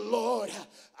 Praise the Lord.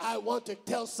 I want to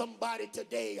tell somebody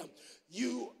today,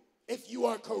 if you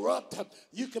are corrupt,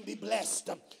 you can be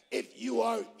blessed. If you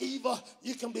are evil,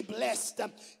 you can be blessed.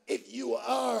 If you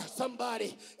are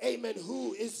somebody, amen,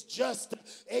 who is just,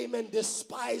 amen,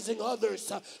 despising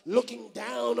others, looking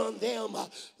down on them,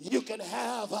 you can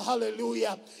have,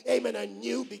 hallelujah, amen, a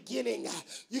new beginning.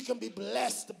 You can be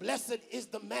blessed. Blessed is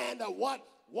the man that what?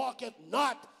 Walketh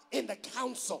not in the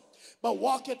counsel, but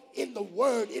walketh in the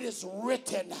word. It is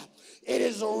written. It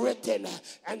is written.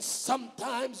 And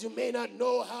sometimes you may not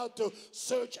know how to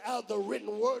search out the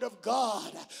written word of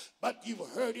God, but you've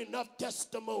heard enough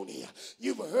testimony.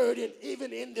 You've heard it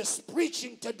even in this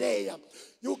preaching today.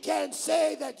 You can't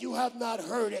say that you have not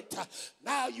heard it.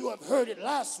 Now you have heard it.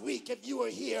 Last week, if you were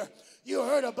here, you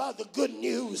heard about the good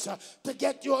news to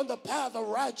get you on the path of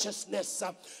righteousness.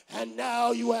 And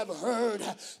now you have heard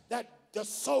that the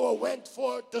sower went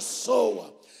forth to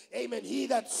sow. Amen. He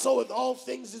that soweth all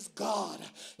things is God.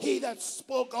 He that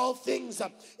spoke all things,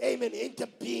 amen, into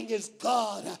being is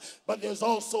God. But there's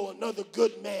also another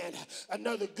good man,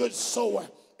 another good sower.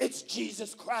 It's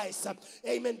Jesus Christ.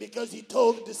 Amen. Because he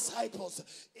told the disciples,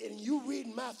 and you read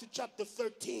Matthew chapter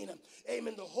 13,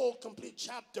 amen, the whole complete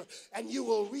chapter, and you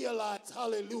will realize,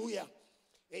 hallelujah,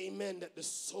 amen, that the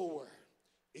sower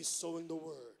is sowing the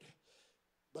word.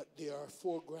 But there are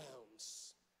 4 grounds.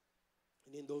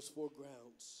 And in those 4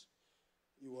 grounds,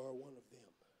 you are one of them.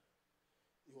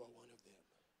 You are one of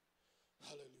them.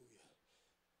 Hallelujah.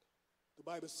 The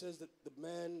Bible says that the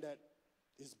man that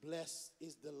is blessed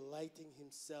is delighting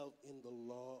himself in the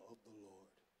law of the Lord.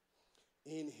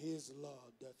 In his law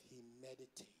doth he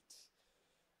meditate.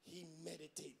 He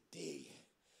meditate day.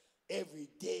 Every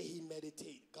day he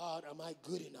meditate. God, am I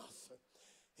good enough?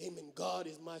 Amen. God,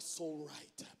 is my soul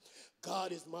right?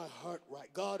 God, is my heart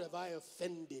right? God, have I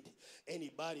offended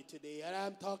anybody today? And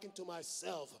I'm talking to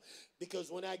myself,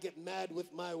 because when I get mad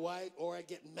with my wife, or I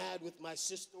get mad with my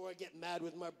sister, or I get mad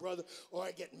with my brother, or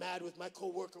I get mad with my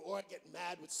coworker, or I get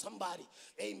mad with somebody,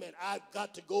 amen, I've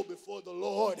got to go before the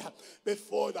Lord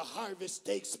before the harvest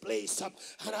takes place,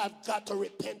 and I've got to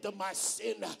repent of my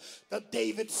sin. That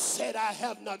David said, I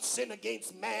have not sinned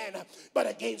against man, but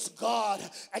against God.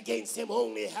 Against him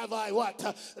only have I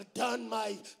what? Done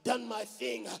my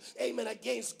thing. Amen.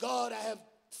 Against God I have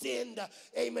sinned.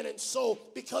 Amen. And so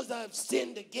because I have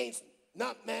sinned against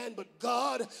not man but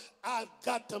God, I've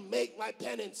got to make my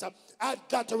penance. I've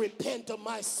got to repent of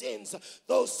my sins.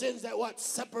 Those sins that what?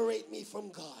 Separate me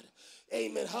from God.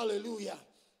 Amen. Hallelujah.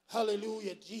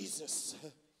 Hallelujah, Jesus.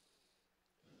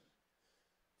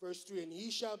 Verse 3, and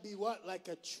he shall be what? Like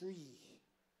a tree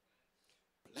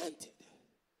planted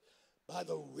by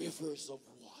the rivers of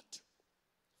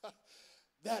water.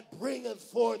 that bringeth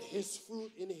forth his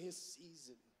fruit in his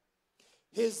season.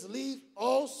 His leaf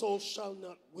also shall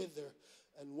not wither,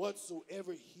 and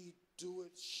whatsoever he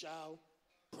doeth shall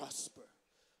prosper.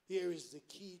 Here is the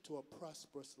key to a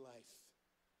prosperous life.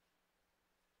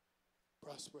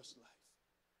 Prosperous life.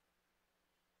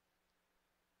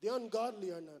 The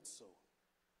ungodly are not so,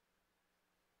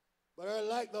 but are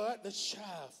like the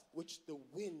chaff which the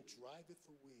wind driveth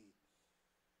away.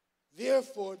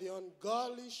 Therefore the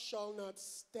ungodly shall not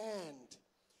stand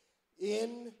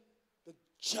in the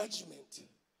judgment,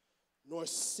 nor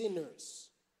sinners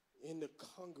in the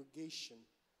congregation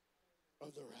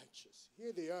of the righteous.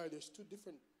 Here they are. There's two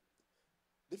different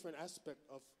aspects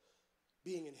of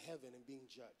being in heaven and being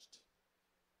judged.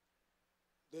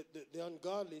 The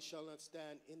ungodly shall not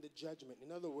stand in the judgment.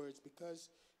 In other words, because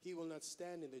he will not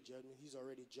stand in the judgment, he's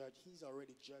already judged. He's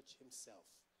already judged himself.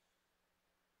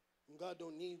 And God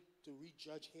don't need to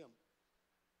rejudge him.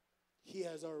 He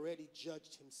has already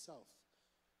judged himself.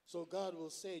 So God will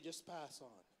say, just pass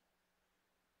on.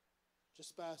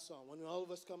 Just pass on. When all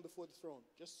of us come before the throne,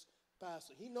 just pass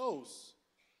on. He knows.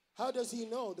 How does he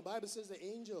know? The Bible says the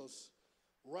angels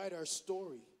write our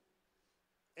story.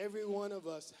 Every one of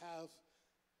us have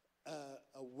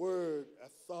a word, a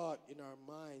thought in our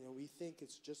mind, and we think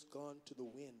it's just gone to the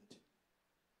wind.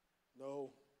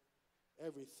 No,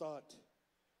 every thought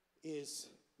is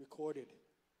recorded.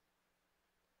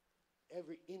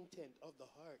 Every intent of the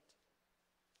heart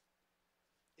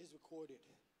is recorded.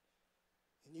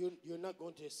 And you're not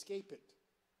going to escape it.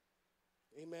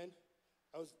 Amen.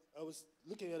 I was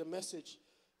looking at a message,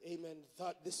 amen,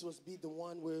 thought this was be the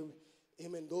one where,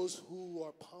 amen, those who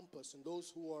are pompous and those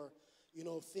who are,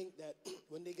 think that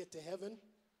when they get to heaven,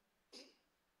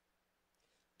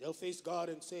 they'll face God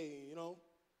and say, I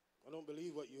don't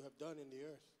believe what you have done in the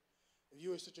earth. If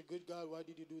you are such a good God, why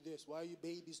did you do this? Why are your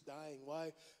babies dying?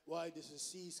 Why does the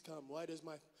seas come? Why does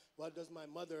my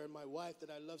mother and my wife that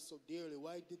I love so dearly,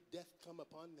 why did death come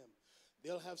upon them?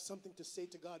 They'll have something to say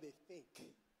to God, they think.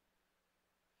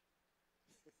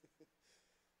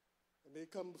 And they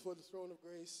come before the throne of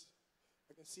grace.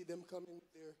 I can see them coming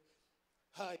with their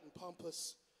high and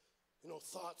pompous,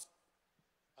 thoughts.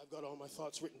 I've got all my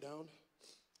thoughts written down.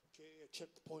 Okay, I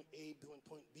checked point A, doing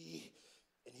point B,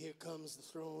 and here comes the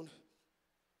throne.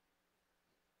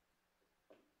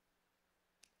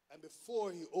 And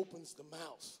before he opens the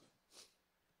mouth,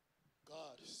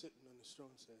 God is sitting on the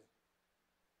throne saying,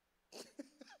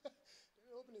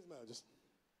 didn't open his mouth, just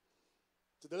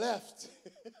to the left.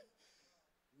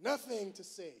 Nothing to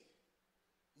say.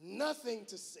 Nothing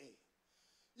to say.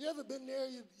 You ever been there?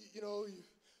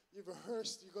 You've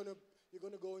rehearsed. You're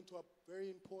gonna go into a very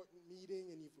important meeting,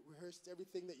 and you've rehearsed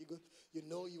everything that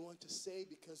you want to say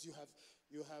because you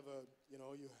have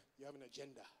an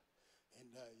agenda, and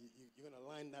you're gonna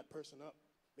line that person up.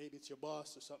 Maybe it's your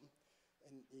boss or something,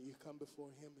 and you come before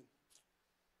him, and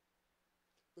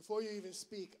before you even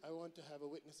speak, I want to have a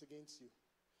witness against you.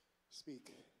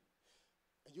 Speak,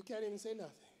 and you can't even say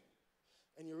nothing,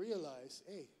 and you realize,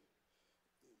 hey,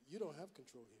 you don't have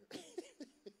control here.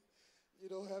 You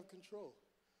don't have control.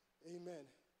 Amen.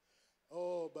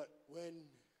 Oh, but when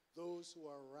those who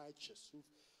are righteous,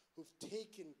 who've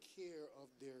taken care of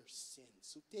their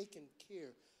sins, who've taken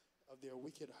care of their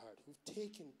wicked heart, who've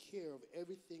taken care of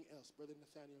everything else, Brother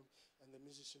Nathaniel and the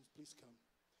musicians, please come.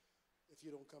 If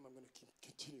you don't come, I'm going to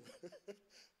continue.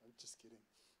 I'm just kidding.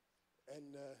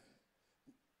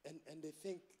 And they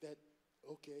think that,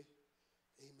 okay,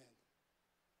 amen.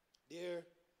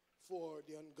 Therefore,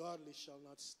 the ungodly shall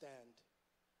not stand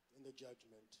in the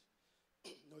judgment,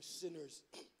 nor sinners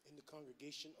in the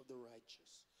congregation of the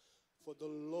righteous. For the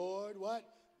Lord, what?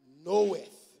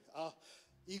 Knoweth.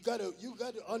 You got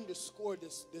to underscore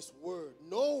this word.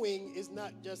 Knowing is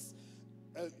not just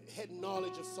a head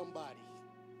knowledge of somebody.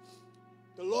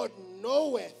 The Lord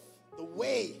knoweth the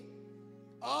way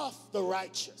of the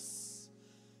righteous.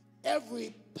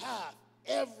 Every path,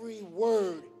 every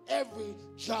word, every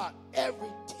jot, every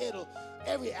tittle,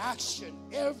 every action,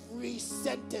 every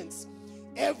sentence,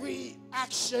 every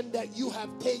action that you have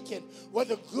taken,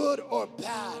 whether good or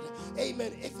bad,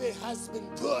 amen. If it has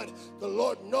been good, the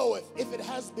Lord knoweth. If it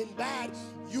has been bad,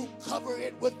 you cover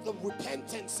it with the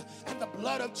repentance and the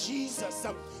blood of Jesus.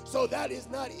 So that is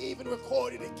not even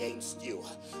recorded against you.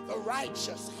 The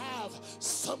righteous have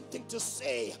something to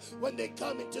say when they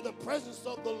come into the presence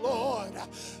of the Lord.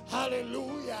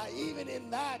 Hallelujah. Even in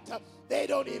that, they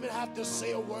don't even have to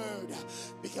say a word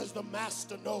because the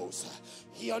master knows.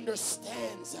 He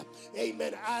understands.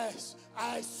 amen,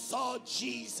 I saw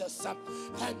Jesus,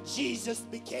 and Jesus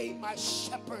became my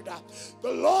shepherd.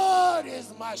 The Lord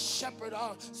is my shepherd.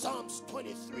 Psalms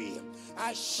 23,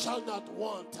 I shall not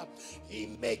want.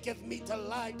 He maketh me to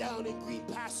lie down in green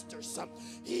pastures.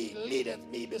 He leadeth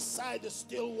me beside the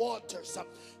still waters.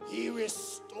 He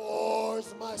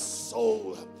restores my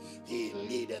soul. He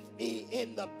leadeth me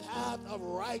in the path of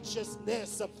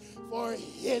righteousness for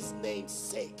his name's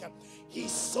sake. He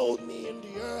sowed me in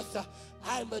the earth.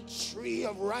 I'm a tree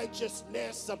of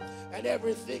righteousness, and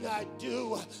everything I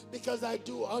do, because I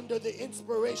do under the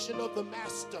inspiration of the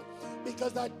Master,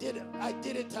 because I did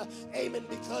it, amen,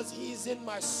 because he's in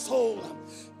my soul,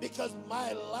 because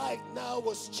my life now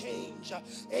was changed,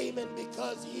 amen,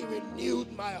 because he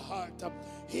renewed my heart,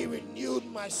 he renewed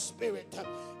my spirit,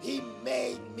 he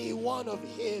made me one of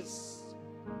his.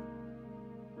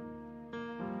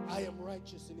 I am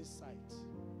righteous in his sight.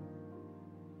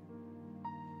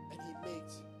 And he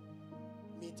makes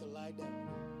me to lie down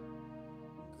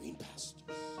in green pastures.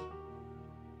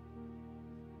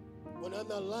 When I'm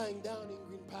not lying down in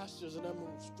green pastures and I'm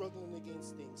struggling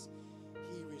against things,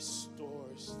 he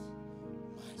restores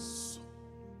my soul.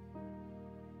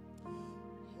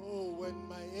 Oh, when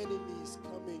my enemy is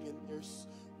coming and they're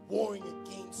warring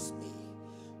against me,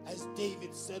 as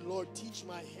David said, Lord, teach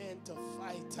my hand to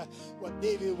fight. What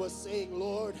David was saying,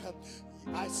 Lord,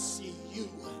 I see you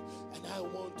and I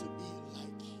want to be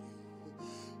like you.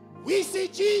 We see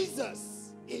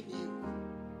Jesus in you.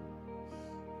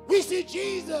 We see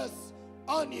Jesus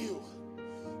on you.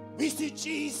 We see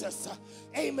Jesus,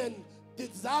 amen,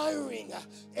 desiring,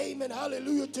 amen,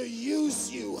 hallelujah, to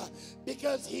use you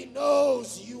because he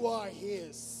knows you are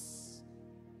his.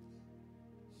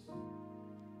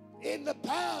 In the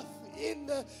path, in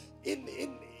the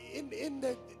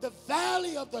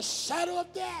valley of the shadow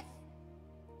of death,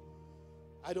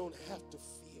 I don't have to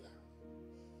fear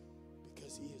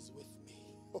because he is with me.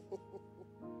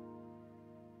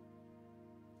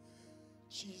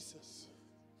 Jesus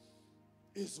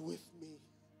is with me.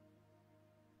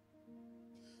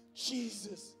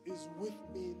 Jesus is with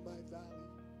me in my valley.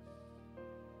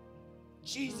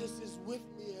 Jesus is with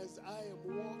me as I am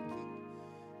walking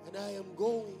and I am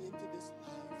going into this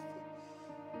life.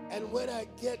 And when I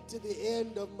get to the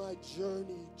end of my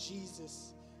journey,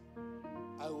 Jesus,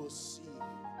 I will see.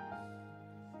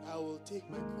 I will take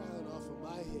my crown off of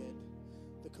my head,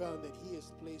 the crown that he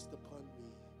has placed upon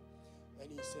me. And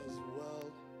he says,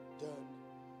 well done,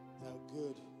 thou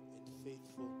good and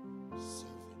faithful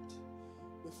servant.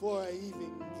 Before I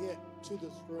even get to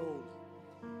the throne,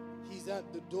 he's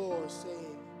at the door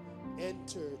saying,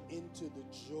 enter into the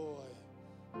joy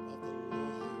of the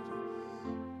Lord.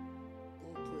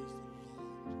 Oh, praise the Lord.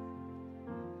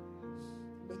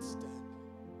 Let's stand.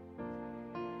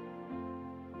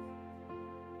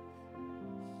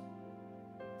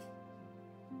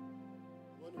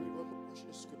 I want to read one more portion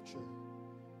of scripture.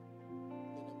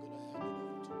 Then I'm going to hand it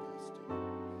over to Pastor.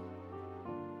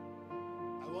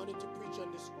 I wanted to preach on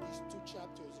these two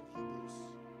chapters in Hebrews.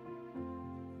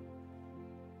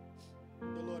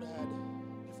 The Lord had a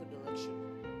different direction.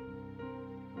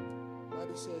 The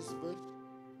Bible says, verse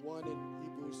 1 in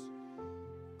Hebrews,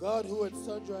 God who at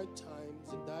sundry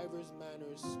times in divers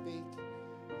manners spake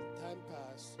in time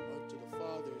past unto the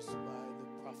fathers by the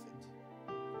prophet,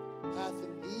 hath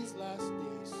in these last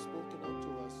days spoken unto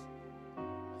us by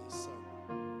his Son,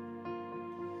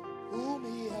 whom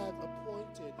he hath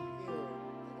appointed heir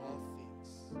of all things,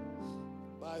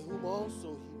 by whom also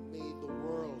he made the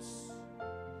worlds,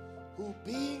 who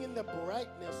being in the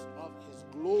brightness of his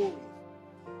glory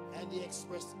and the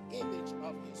express image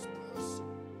of his person,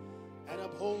 and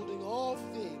upholding all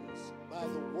things by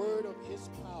the word of his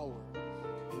power,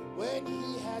 when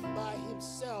he had by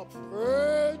himself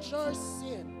purged our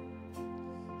sin,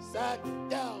 sat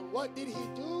down. What did he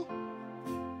do?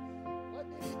 What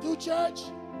did he do, church?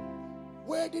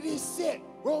 Where did he sit?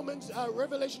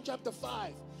 Revelation chapter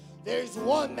 5. There's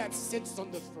one that sits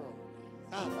on the throne.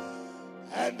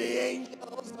 And the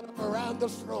angels around the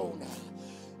throne,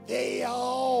 they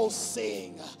all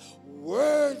sing,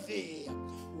 worthy,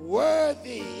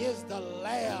 worthy is the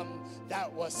Lamb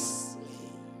that was slain.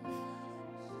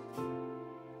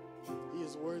 He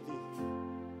is worthy.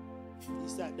 He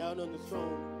sat down on the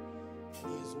throne.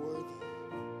 He is worthy.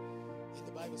 And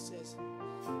the Bible says,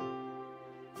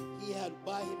 he had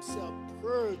by himself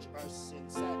purged our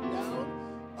sins, sat down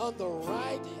on the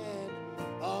right hand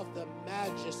of the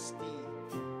majesty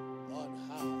on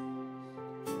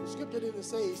high. The scripture didn't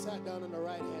say he sat down on the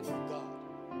right hand of God.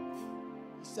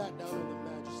 He sat down on the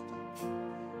majesty.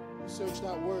 You search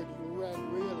that word, you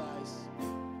realize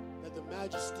that the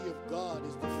majesty of God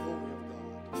is the glory of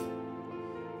God.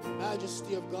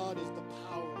 majesty of God is the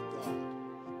power of God.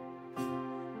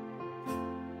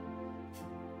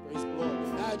 Praise the Lord.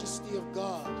 The majesty of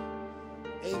God,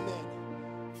 amen,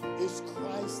 is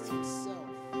Christ himself.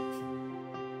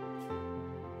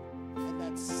 And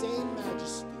that same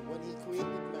majesty, when he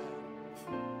created man,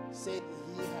 said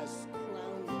he has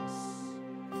crowned us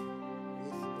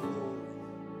with glory.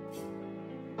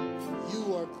 You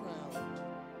are crowned.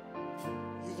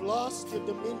 You've lost your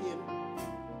dominion,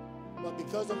 but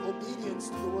because of obedience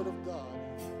to the word of God,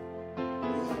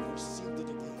 you have received it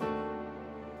again.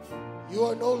 You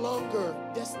are no longer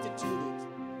destituted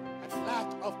and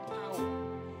lack of power.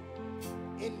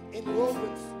 In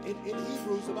Romans, in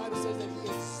Hebrews, the Bible says that he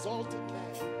exalted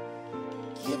man,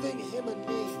 giving him a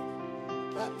name.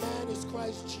 That man is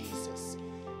Christ Jesus.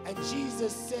 And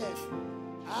Jesus said,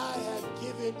 I have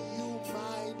given you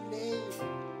my name.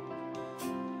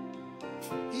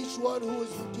 Each one who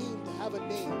is redeemed have a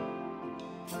name.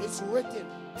 It's written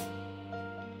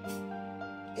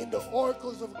in the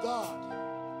oracles of God.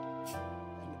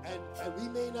 And we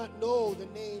may not know the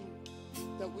name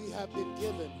that we have been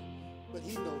given, but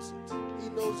he knows it. He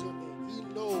knows your name. He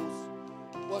knows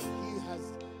what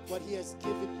he has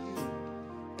given you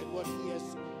and what he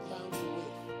has crowned you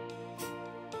with.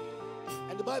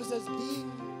 And the Bible says,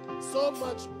 being so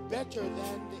much better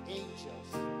than the angels,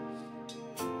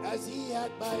 as he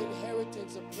had by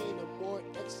inheritance obtained a more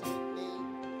excellent name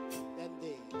than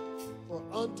they. For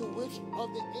unto which of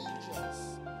the angels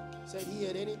said he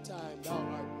at any time, thou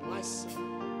art my son,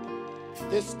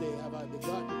 this day have I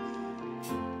begotten thee.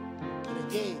 And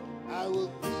again, I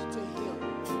will be to him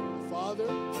a father,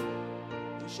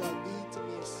 he shall be to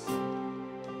me a son.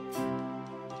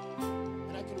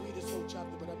 And I can read this whole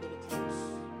chapter, but I'm going to close.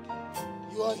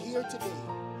 You are here today.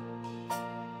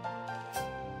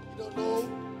 You don't know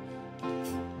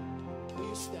where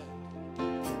you stand. You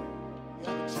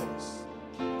have a choice.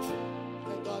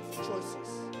 Thank God for choices.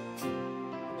 And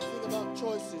the thing about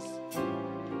choices,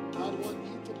 God wants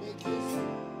you to make him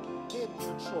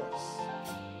your choice.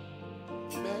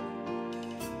 Amen.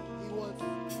 He wants me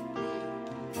to make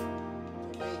him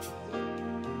your choice.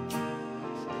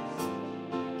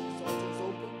 The altar is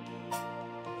open.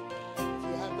 If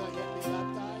you have not yet been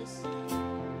baptized,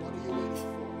 what are you waiting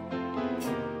for?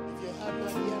 If you have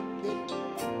not yet been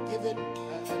given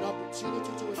an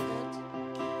opportunity to repent,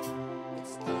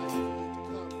 it's time for you to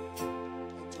come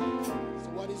and to repent. So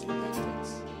what is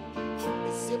repentance?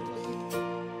 It's simply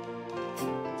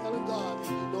telling God that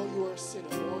you know you are a sinner,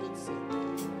 born in sin,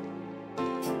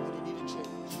 and you need a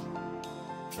change.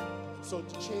 And so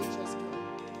the change has come.